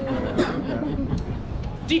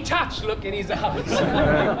detached look in his eyes.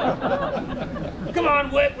 Come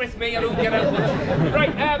on, work with me, I don't get out much.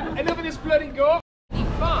 Right, enough of this blood and gore. In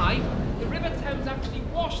 1905, the River Thames actually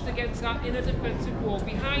washed against that inner defensive wall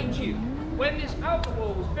behind you. When this outer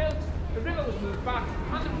wall was built, the river was moved back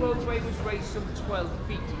and the roadway was raised some 12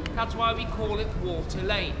 feet. That's why we call it Water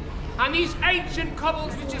Lane. And these ancient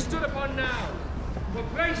cobbles which are stood upon now were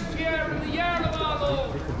placed here in the year of our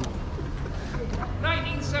Lord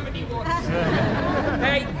 1971.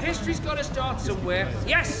 Hey, history's got to start somewhere.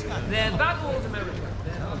 Yes, they're that old America.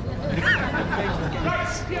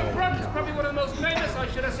 Right, here front is probably one of the most famous, I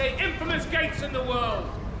should say, infamous gates in the world.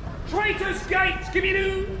 Traitors' Gate! Give me a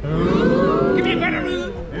new! Give me a better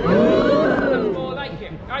room! That's more like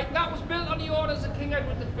it. Right, that was built on the orders of King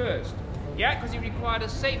Edward I. Yeah, because he required a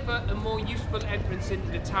safer and more useful entrance into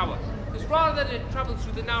the tower. Because rather than travel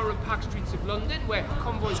through the narrow and packed streets of London, where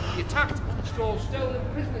convoys could be attacked, stores stolen,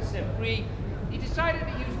 prisoners set free, he decided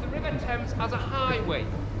to use the River Thames as a highway.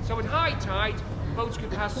 So at high tide, boats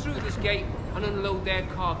could pass through this gate and unload their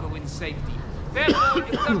cargo in safety. Therefore,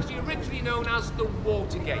 it was actually originally known as the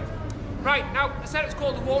Watergate. Right, now, I said it's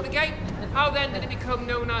called the Watergate. How then did it become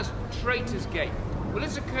known as Traitors' Gate? Well,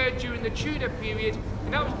 this occurred during the Tudor period,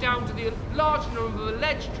 and that was down to the large number of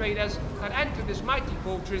alleged traitors that entered this mighty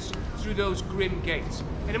fortress through those grim gates.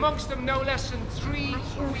 And amongst them, no less than 3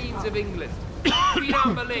 queens of England. Queen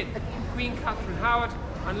Anne Boleyn, Queen Catherine Howard,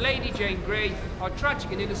 and Lady Jane Grey, our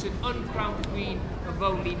tragic and innocent uncrowned queen of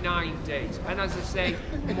only 9 days. And as I say,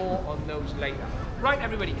 more on those later. Right,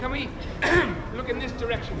 everybody, can we look in this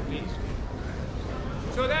direction, please?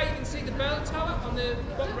 So there you can see the bell tower on the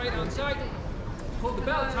bottom right-hand side. Called the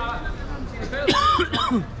bell tower. See the bell tower?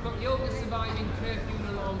 It's got the oldest surviving curfew and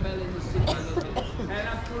alarm bell in the city of London.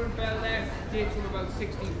 That current bell there dates from about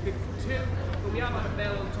 1652, but we have had a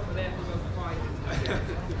bell on top of there for about 5 years.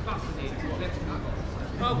 Fascinating. Let's move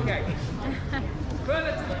on. Okay.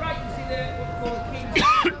 Further to the right, you see there what we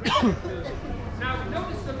call King's. Now,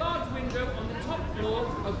 notice the large window on the top floor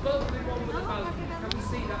of both the one with the balcony. Can we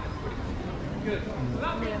see that? Good. Well,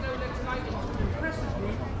 that window lets light into an impressive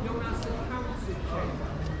room known as the Council Chamber.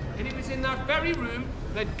 And it was in that very room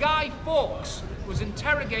that Guy Fawkes was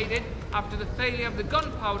interrogated after the failure of the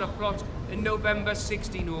gunpowder plot in November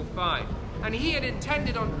 1605. And he had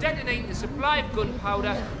intended on detonating the supply of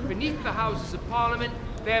gunpowder beneath the Houses of Parliament,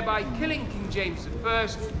 thereby killing King James I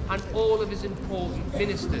and all of his important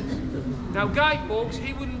ministers. Now, Guy Fawkes,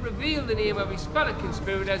 he wouldn't reveal the name of his fellow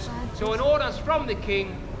conspirators, so on orders from the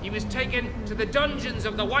king, he was taken to the dungeons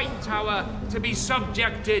of the White Tower to be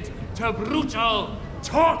subjected to brutal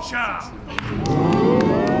torture.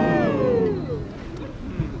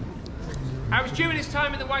 It was during his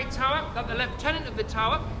time in the White Tower that the lieutenant of the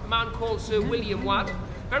tower, a man called Sir William Wadd,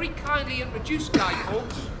 very kindly introduced Guy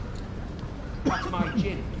Fawkes. That's my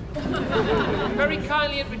gin. Very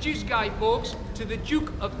kindly introduced Guy Fawkes to the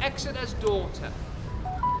Duke of Exeter's daughter.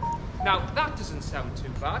 Now, that doesn't sound too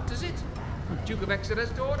bad, does it? Duke of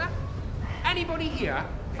Exeter's daughter? Anybody here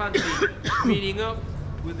fancy meeting up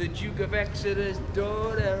with the Duke of Exeter's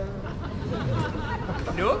daughter?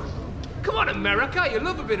 No? Come on, America, you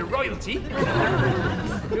love a bit of royalty.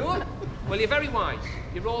 No? Well, you're very wise.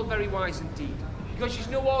 You're all very wise indeed. Because she's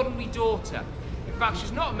no ordinary daughter. In fact,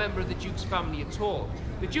 she's not a member of the Duke's family at all.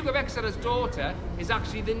 The Duke of Exeter's daughter is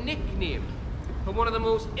actually the nickname for one of the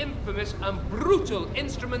most infamous and brutal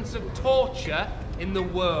instruments of torture in the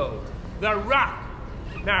world, the rack.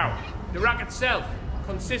 Now, the rack itself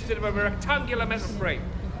consisted of a rectangular metal frame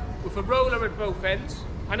with a roller at both ends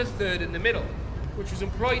and a third in the middle, which was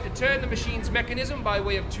employed to turn the machine's mechanism by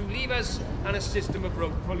way of 2 levers and a system of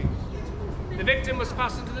rope pulleys. The victim was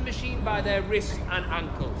fastened to the machine by their wrists and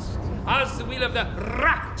ankles. As the wheel of the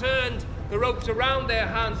rack turned, the ropes around their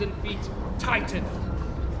hands and feet tightened.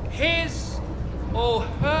 His or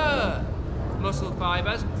her muscle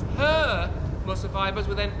fibers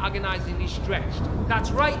were then agonizingly stretched.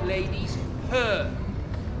 That's right, ladies, her.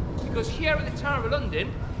 Because here at the Tower of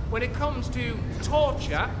London, when it comes to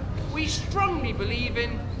torture, we strongly believe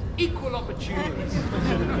in equal opportunities.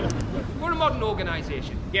 We're a modern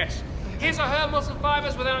organisation, yes. His or her muscle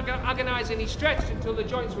fibers were then agonizingly stretched until the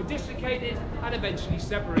joints were dislocated and eventually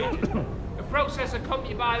separated. A process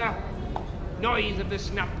accompanied by the noise of the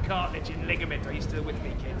snapped cartilage and ligament. Are you still with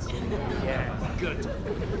me, kids? Yeah, good.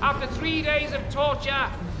 After 3 days of torture,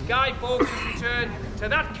 Guy Fawkes was returned to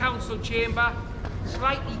that council chamber,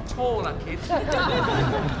 slightly taller, kids,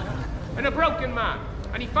 and a broken man.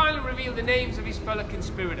 And he finally revealed the names of his fellow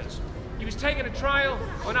conspirators. He was taken to trial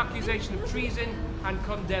on accusation of treason and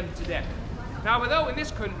condemned to death. Now, although in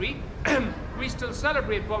this country, we still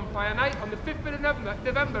celebrate Bonfire Night on the 5th of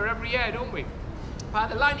November every year, don't we? By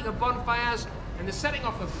the lighting of bonfires and the setting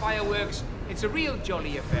off of fireworks, it's a real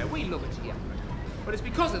jolly affair. We love it here. But it's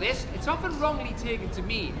because of this, it's often wrongly taken to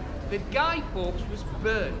mean that Guy Fawkes was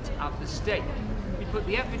burnt at the stake. We put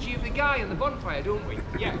the effigy of the guy on the bonfire, don't we?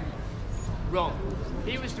 Yeah. Wrong.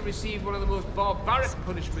 He was to receive one of the most barbaric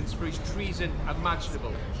punishments for his treason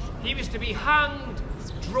imaginable. He was to be hanged,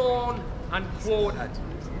 drawn, and quartered.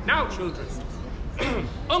 Now, children,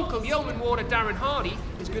 Uncle Yeoman Warder Darren Hardy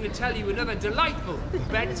is going to tell you another delightful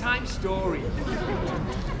bedtime story.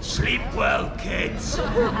 Sleep well, kids.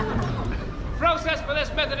 Process for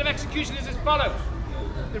this method of execution is as follows.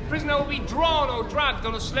 The prisoner will be drawn or dragged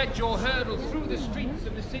on a sledge or hurdle through the streets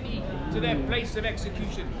of the city to their place of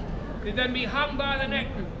execution. They'd then be hung by the neck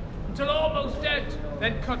until almost dead,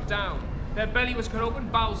 then cut down. Their belly was cut open,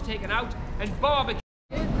 bowels taken out, and barbecued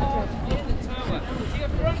in the tower. See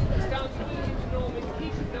up front, stands William's Norman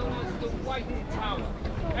keep, known as the White Tower.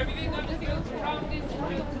 Everything that is built around it is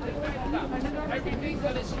built to defend that. Everything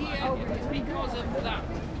that is here is because of that.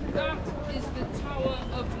 That is the Tower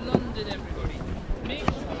of London, everybody. Make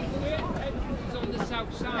sure the entrance is on the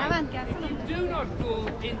south side. If you do not go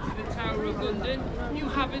into the Tower of London, you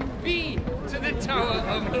haven't been to the Tower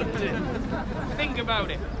of London. Think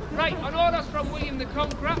about it. Right, on orders from William the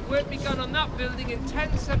Conqueror, work began on that building in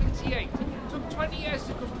 1078. It took 20 years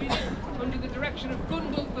to complete it under the direction of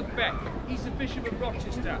Gundulf of Beck. He's the Bishop of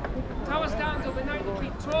Rochester. The tower stands over 90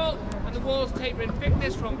 feet tall, and the walls taper in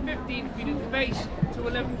thickness from 15 feet at the base to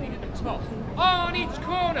 11 feet at the top. On each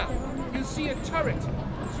corner, you'll see a turret.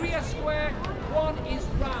 3 are square, 1 is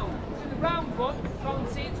round. So the round one, John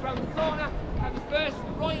seats round the corner, and the first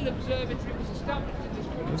Royal Observatory was established in this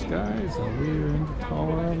country. This guys are in the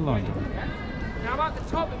Tower of London. Now at the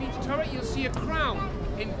top of each turret you'll see a crown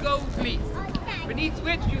in gold leaf, beneath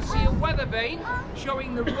which you'll see a weather vane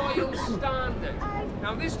showing the royal standard.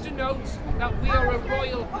 Now this denotes that we are a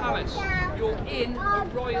royal palace. You're in a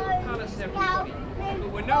royal palace, everybody.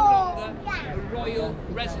 But we're no longer a royal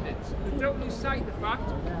residence. But don't lose sight of the fact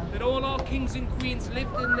that all our kings and queens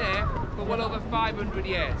lived in there for well over 500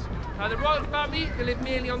 years. Now the royal family, they lived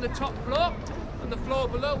merely on the top floor. On the floor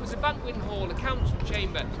below was a banqueting hall, a council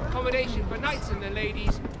chamber, accommodation for knights and their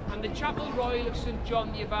ladies, and the Chapel Royal of St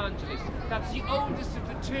John the Evangelist. That's the oldest of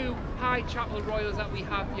the 2 high chapel royals that we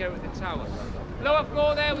have here at the tower. Lower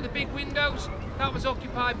floor there with the big windows, that was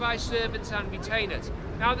occupied by servants and retainers.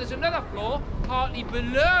 Now there's another floor, partly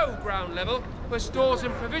below ground level, where stores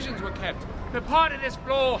and provisions were kept. But part of this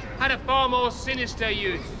floor had a far more sinister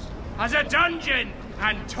use, as a dungeon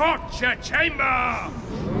and torture chamber.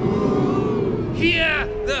 Here,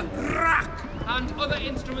 the rack and other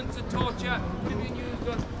instruments of torture could be used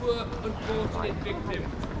on poor, unfortunate victims.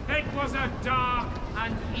 It was a dark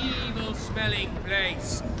and evil-smelling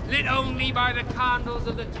place, lit only by the candles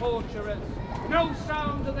of the torturers. No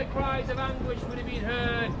sound of the cries of anguish would have been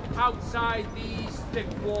heard outside these thick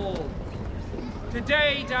walls.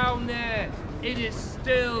 Today, down there, it is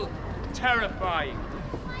still terrifying,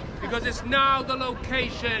 because it's now the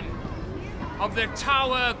location of the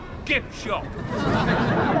Tower gift shop.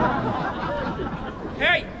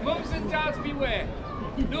 Hey, mums and Dads beware.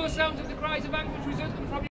 No sounds of the cries of anguish resulting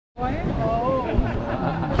from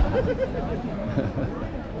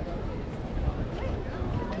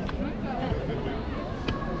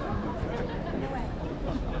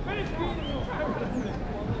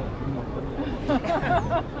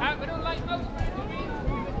we don't like most of it. We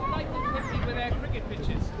like them company with their cricket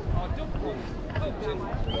pitches or duck pools, pubs and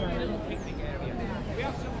a little picnic area. We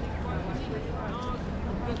have something quite nice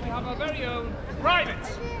because we have our very own private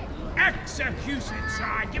execution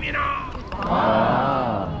inside. Give me an arm.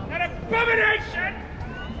 An abomination!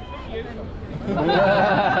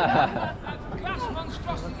 That glass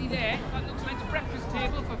monstrosity there, that looks like a breakfast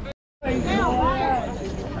table for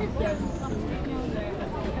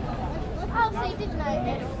Oh, so you didn't know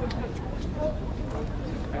this.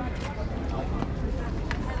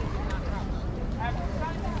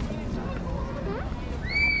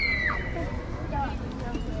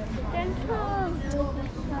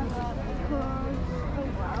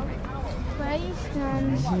 Where you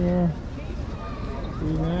stand? Here.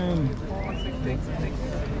 Amen.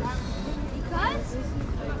 Because?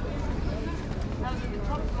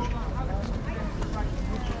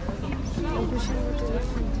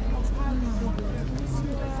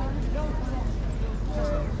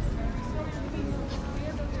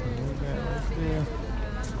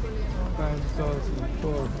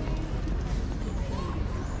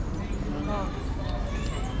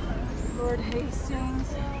 Lord Hastings,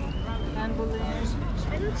 Anne Boleyn.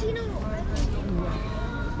 I don't see no.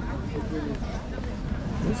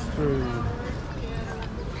 History.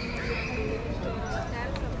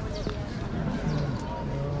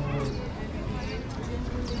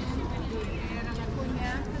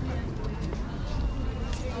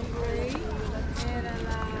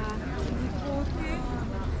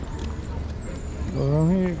 Around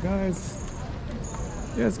here, guys.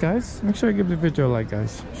 Yes, guys. Make sure you give the video a like,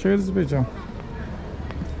 guys. Share this video.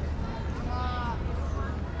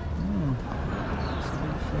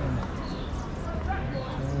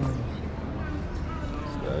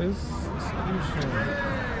 Guys, solution.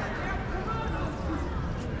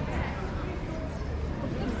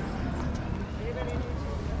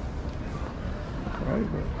 Right,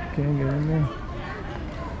 but can't get in there.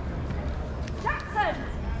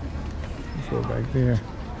 Let's go back there.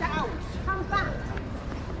 Come back.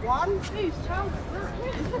 One, two,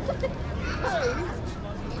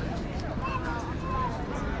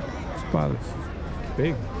 This spot is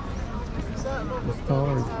big. This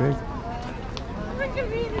tower is big.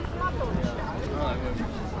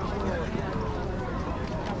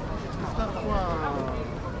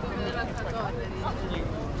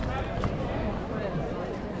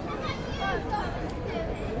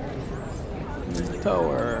 This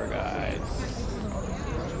tower, guys.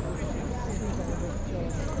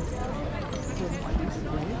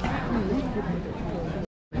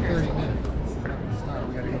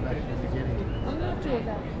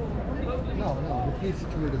 No, the police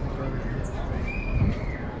tour doesn't go.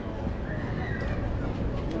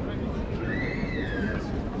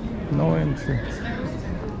 No entry.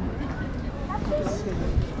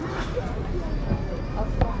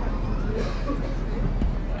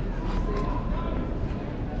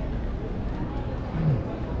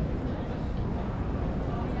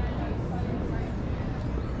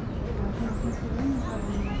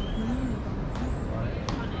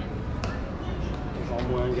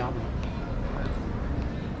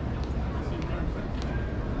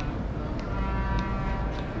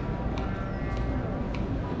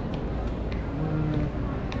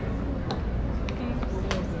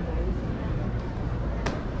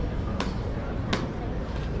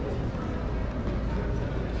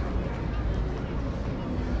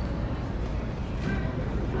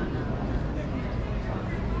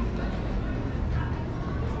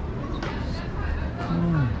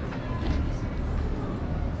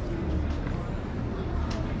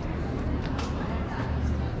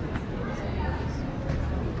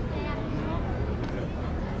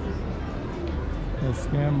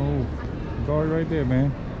 They can't move. Guard right there,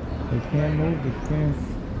 man. They can't move. They can't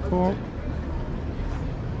talk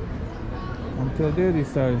until they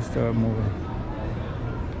decide to start moving.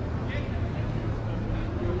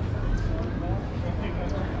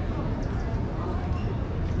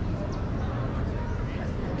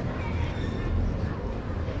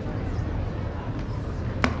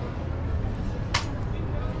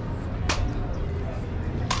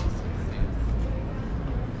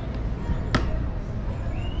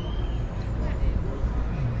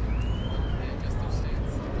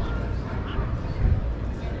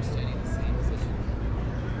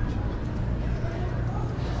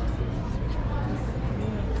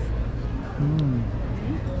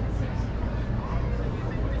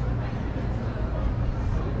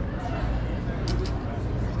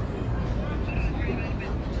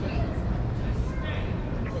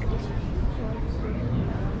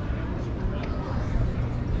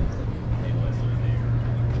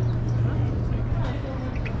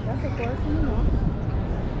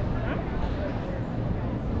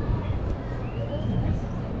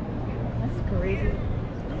 That's crazy.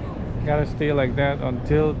 Gotta stay like that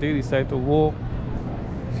until they decide to walk.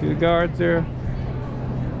 See the guards there?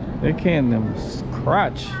 They can't them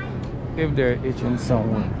scratch if they're itching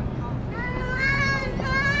somewhere.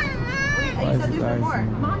 Why is it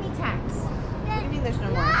icing? Mommy tax. What do you mean there's no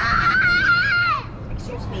more?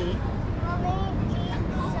 Excuse me.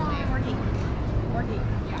 Morgie.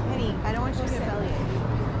 Honey, I don't want you to get bellyache.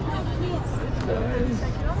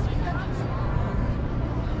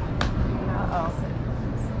 Uh-oh.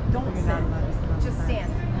 Don't sit. Just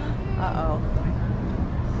stand. Uh-oh.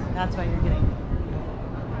 That's why you're getting...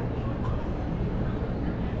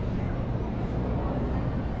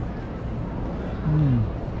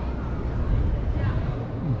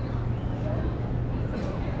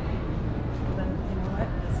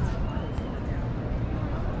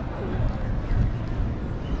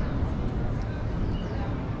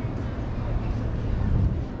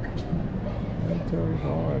 Very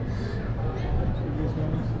hard. See these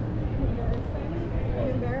ones? Are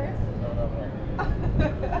you embarrassed?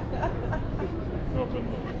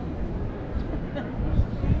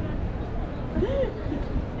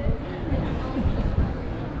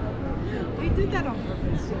 We did that on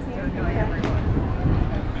purpose just to annoy everyone.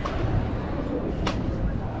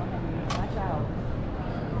 Watch out.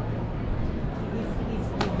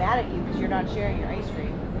 He's mad at you because you're not sharing your ice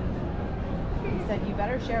cream. He said you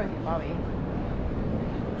better share with your mommy.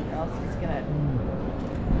 Or else he's gonna...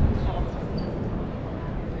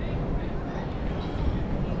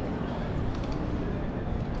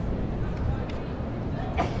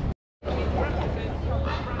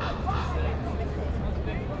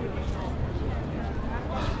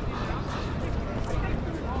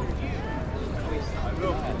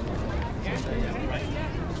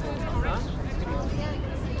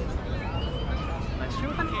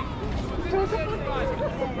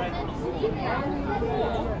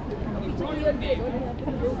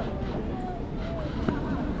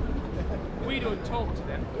 We don't talk to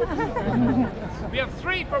them. We have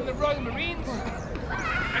 3 from the Royal Marines.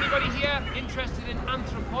 Anybody here interested in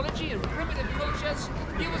anthropology and primitive cultures?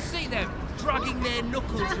 You will see them dragging their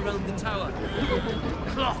knuckles around the tower.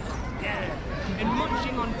 Clock, yeah. And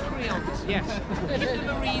munching on crayons, yes. Keep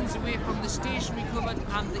the Marines away from the stationery cupboard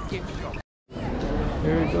and the gift shop.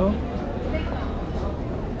 Here we go.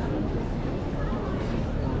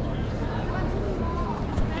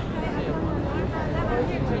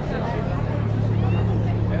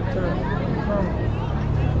 Enter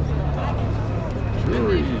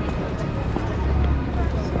Jury. You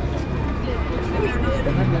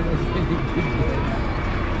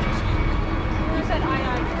said aye.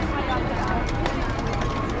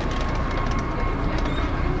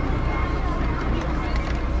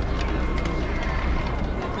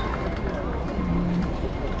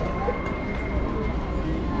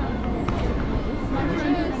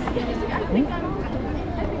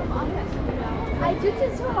 I did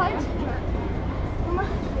it so hard.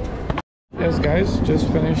 Yes guys, just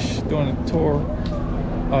finished doing a tour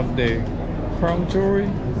of the crown jewelry.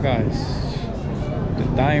 Guys, the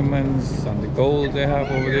diamonds and the gold they have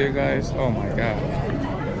over there, guys. Oh my god.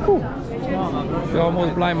 Whew. They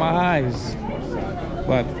almost blind my eyes.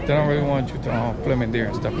 But they don't really want you to film it there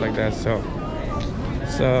and stuff like that. So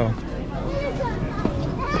they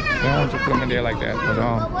don't want you to film it there like that. But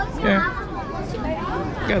yeah.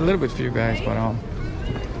 Got a little bit for you guys, but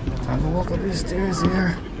time to walk up these stairs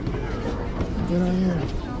here. Get on here.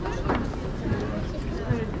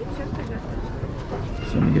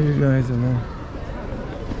 So let me give you guys a little.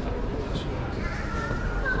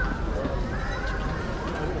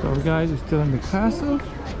 So guys, we're still in the castle.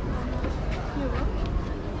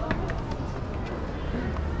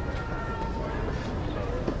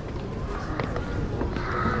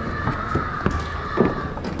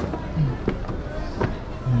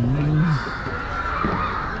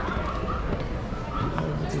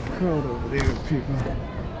 Crowd over there, people.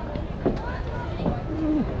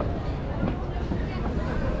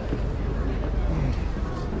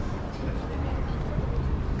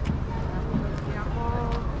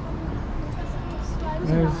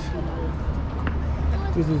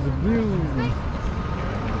 This is the view.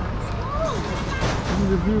 This is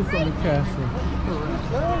the view from the castle.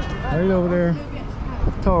 Right over there,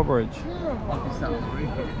 Tower Bridge.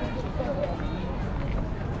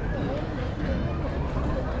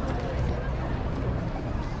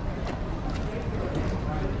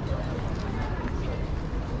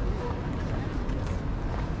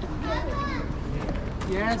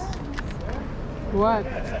 Yes. What?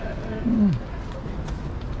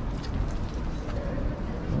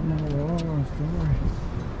 Oh my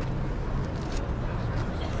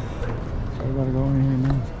gotta go in here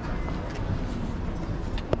now.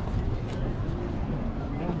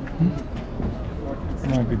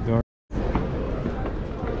 Might be dark.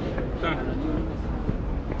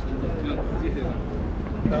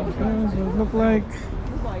 That's what it look like.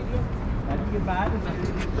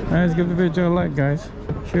 Let's give the video a like, guys.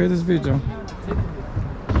 Share this video.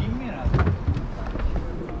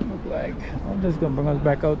 Look like I'm just gonna bring us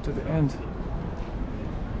back out to the end.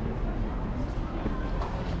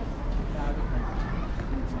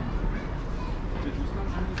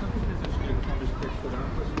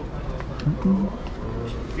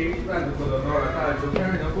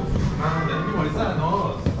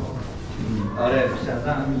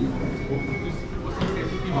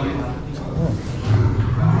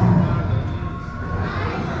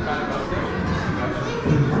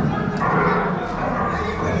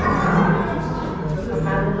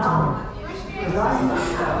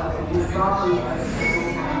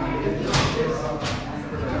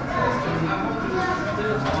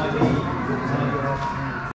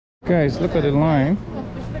 Guys, look at the line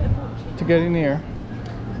to get in here.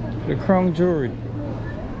 The Crown Jewelry.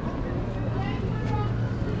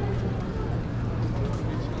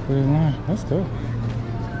 Put it in line. That's dope.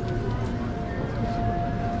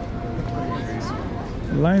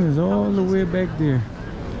 The line is all the way back there.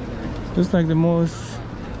 Just like the most.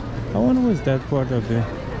 I wonder what's that part up there.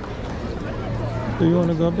 Do you want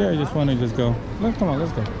to go up there or just want to just go? Let's come on,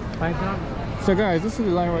 let's go. So guys, this is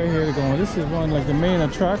the line right here to go. This is one like the main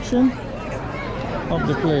attraction of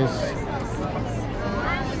the place.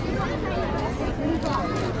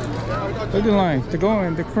 Look at the line to go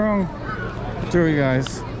in the Crown Jewelry,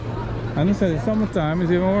 guys. And this is summertime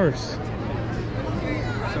is even worse.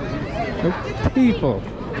 The people,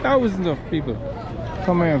 thousands of people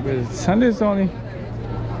come here and visit. Sunday's only.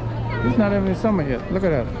 It's not even summer yet. Look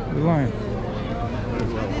at that, the line.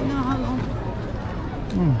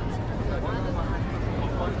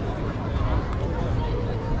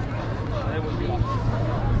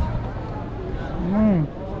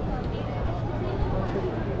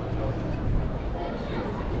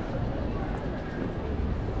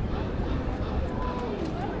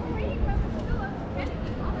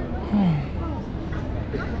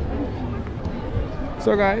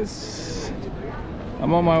 So guys,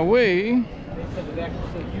 I'm on my way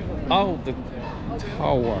out the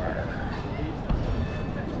tower.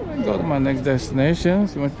 Go to my next destination.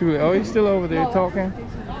 See when people, oh, he's still over there talking.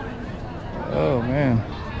 Oh man,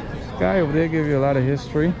 this guy over there give you a lot of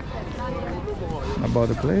history about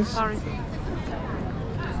the place.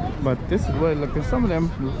 But this is what, look, some of them,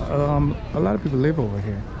 a lot of people live over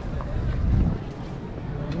here.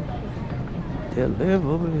 They live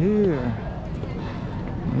over here.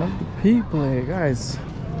 Love the people here, guys.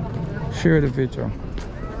 Share the video.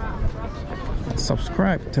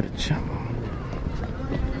 Subscribe to the channel.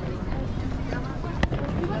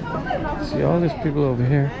 See all these people over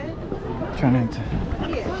here trying to.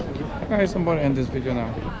 Guys, I'm about to end this video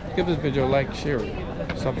now. Give this video a like, share it,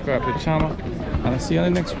 subscribe to the channel, and I'll see you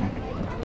on the next one.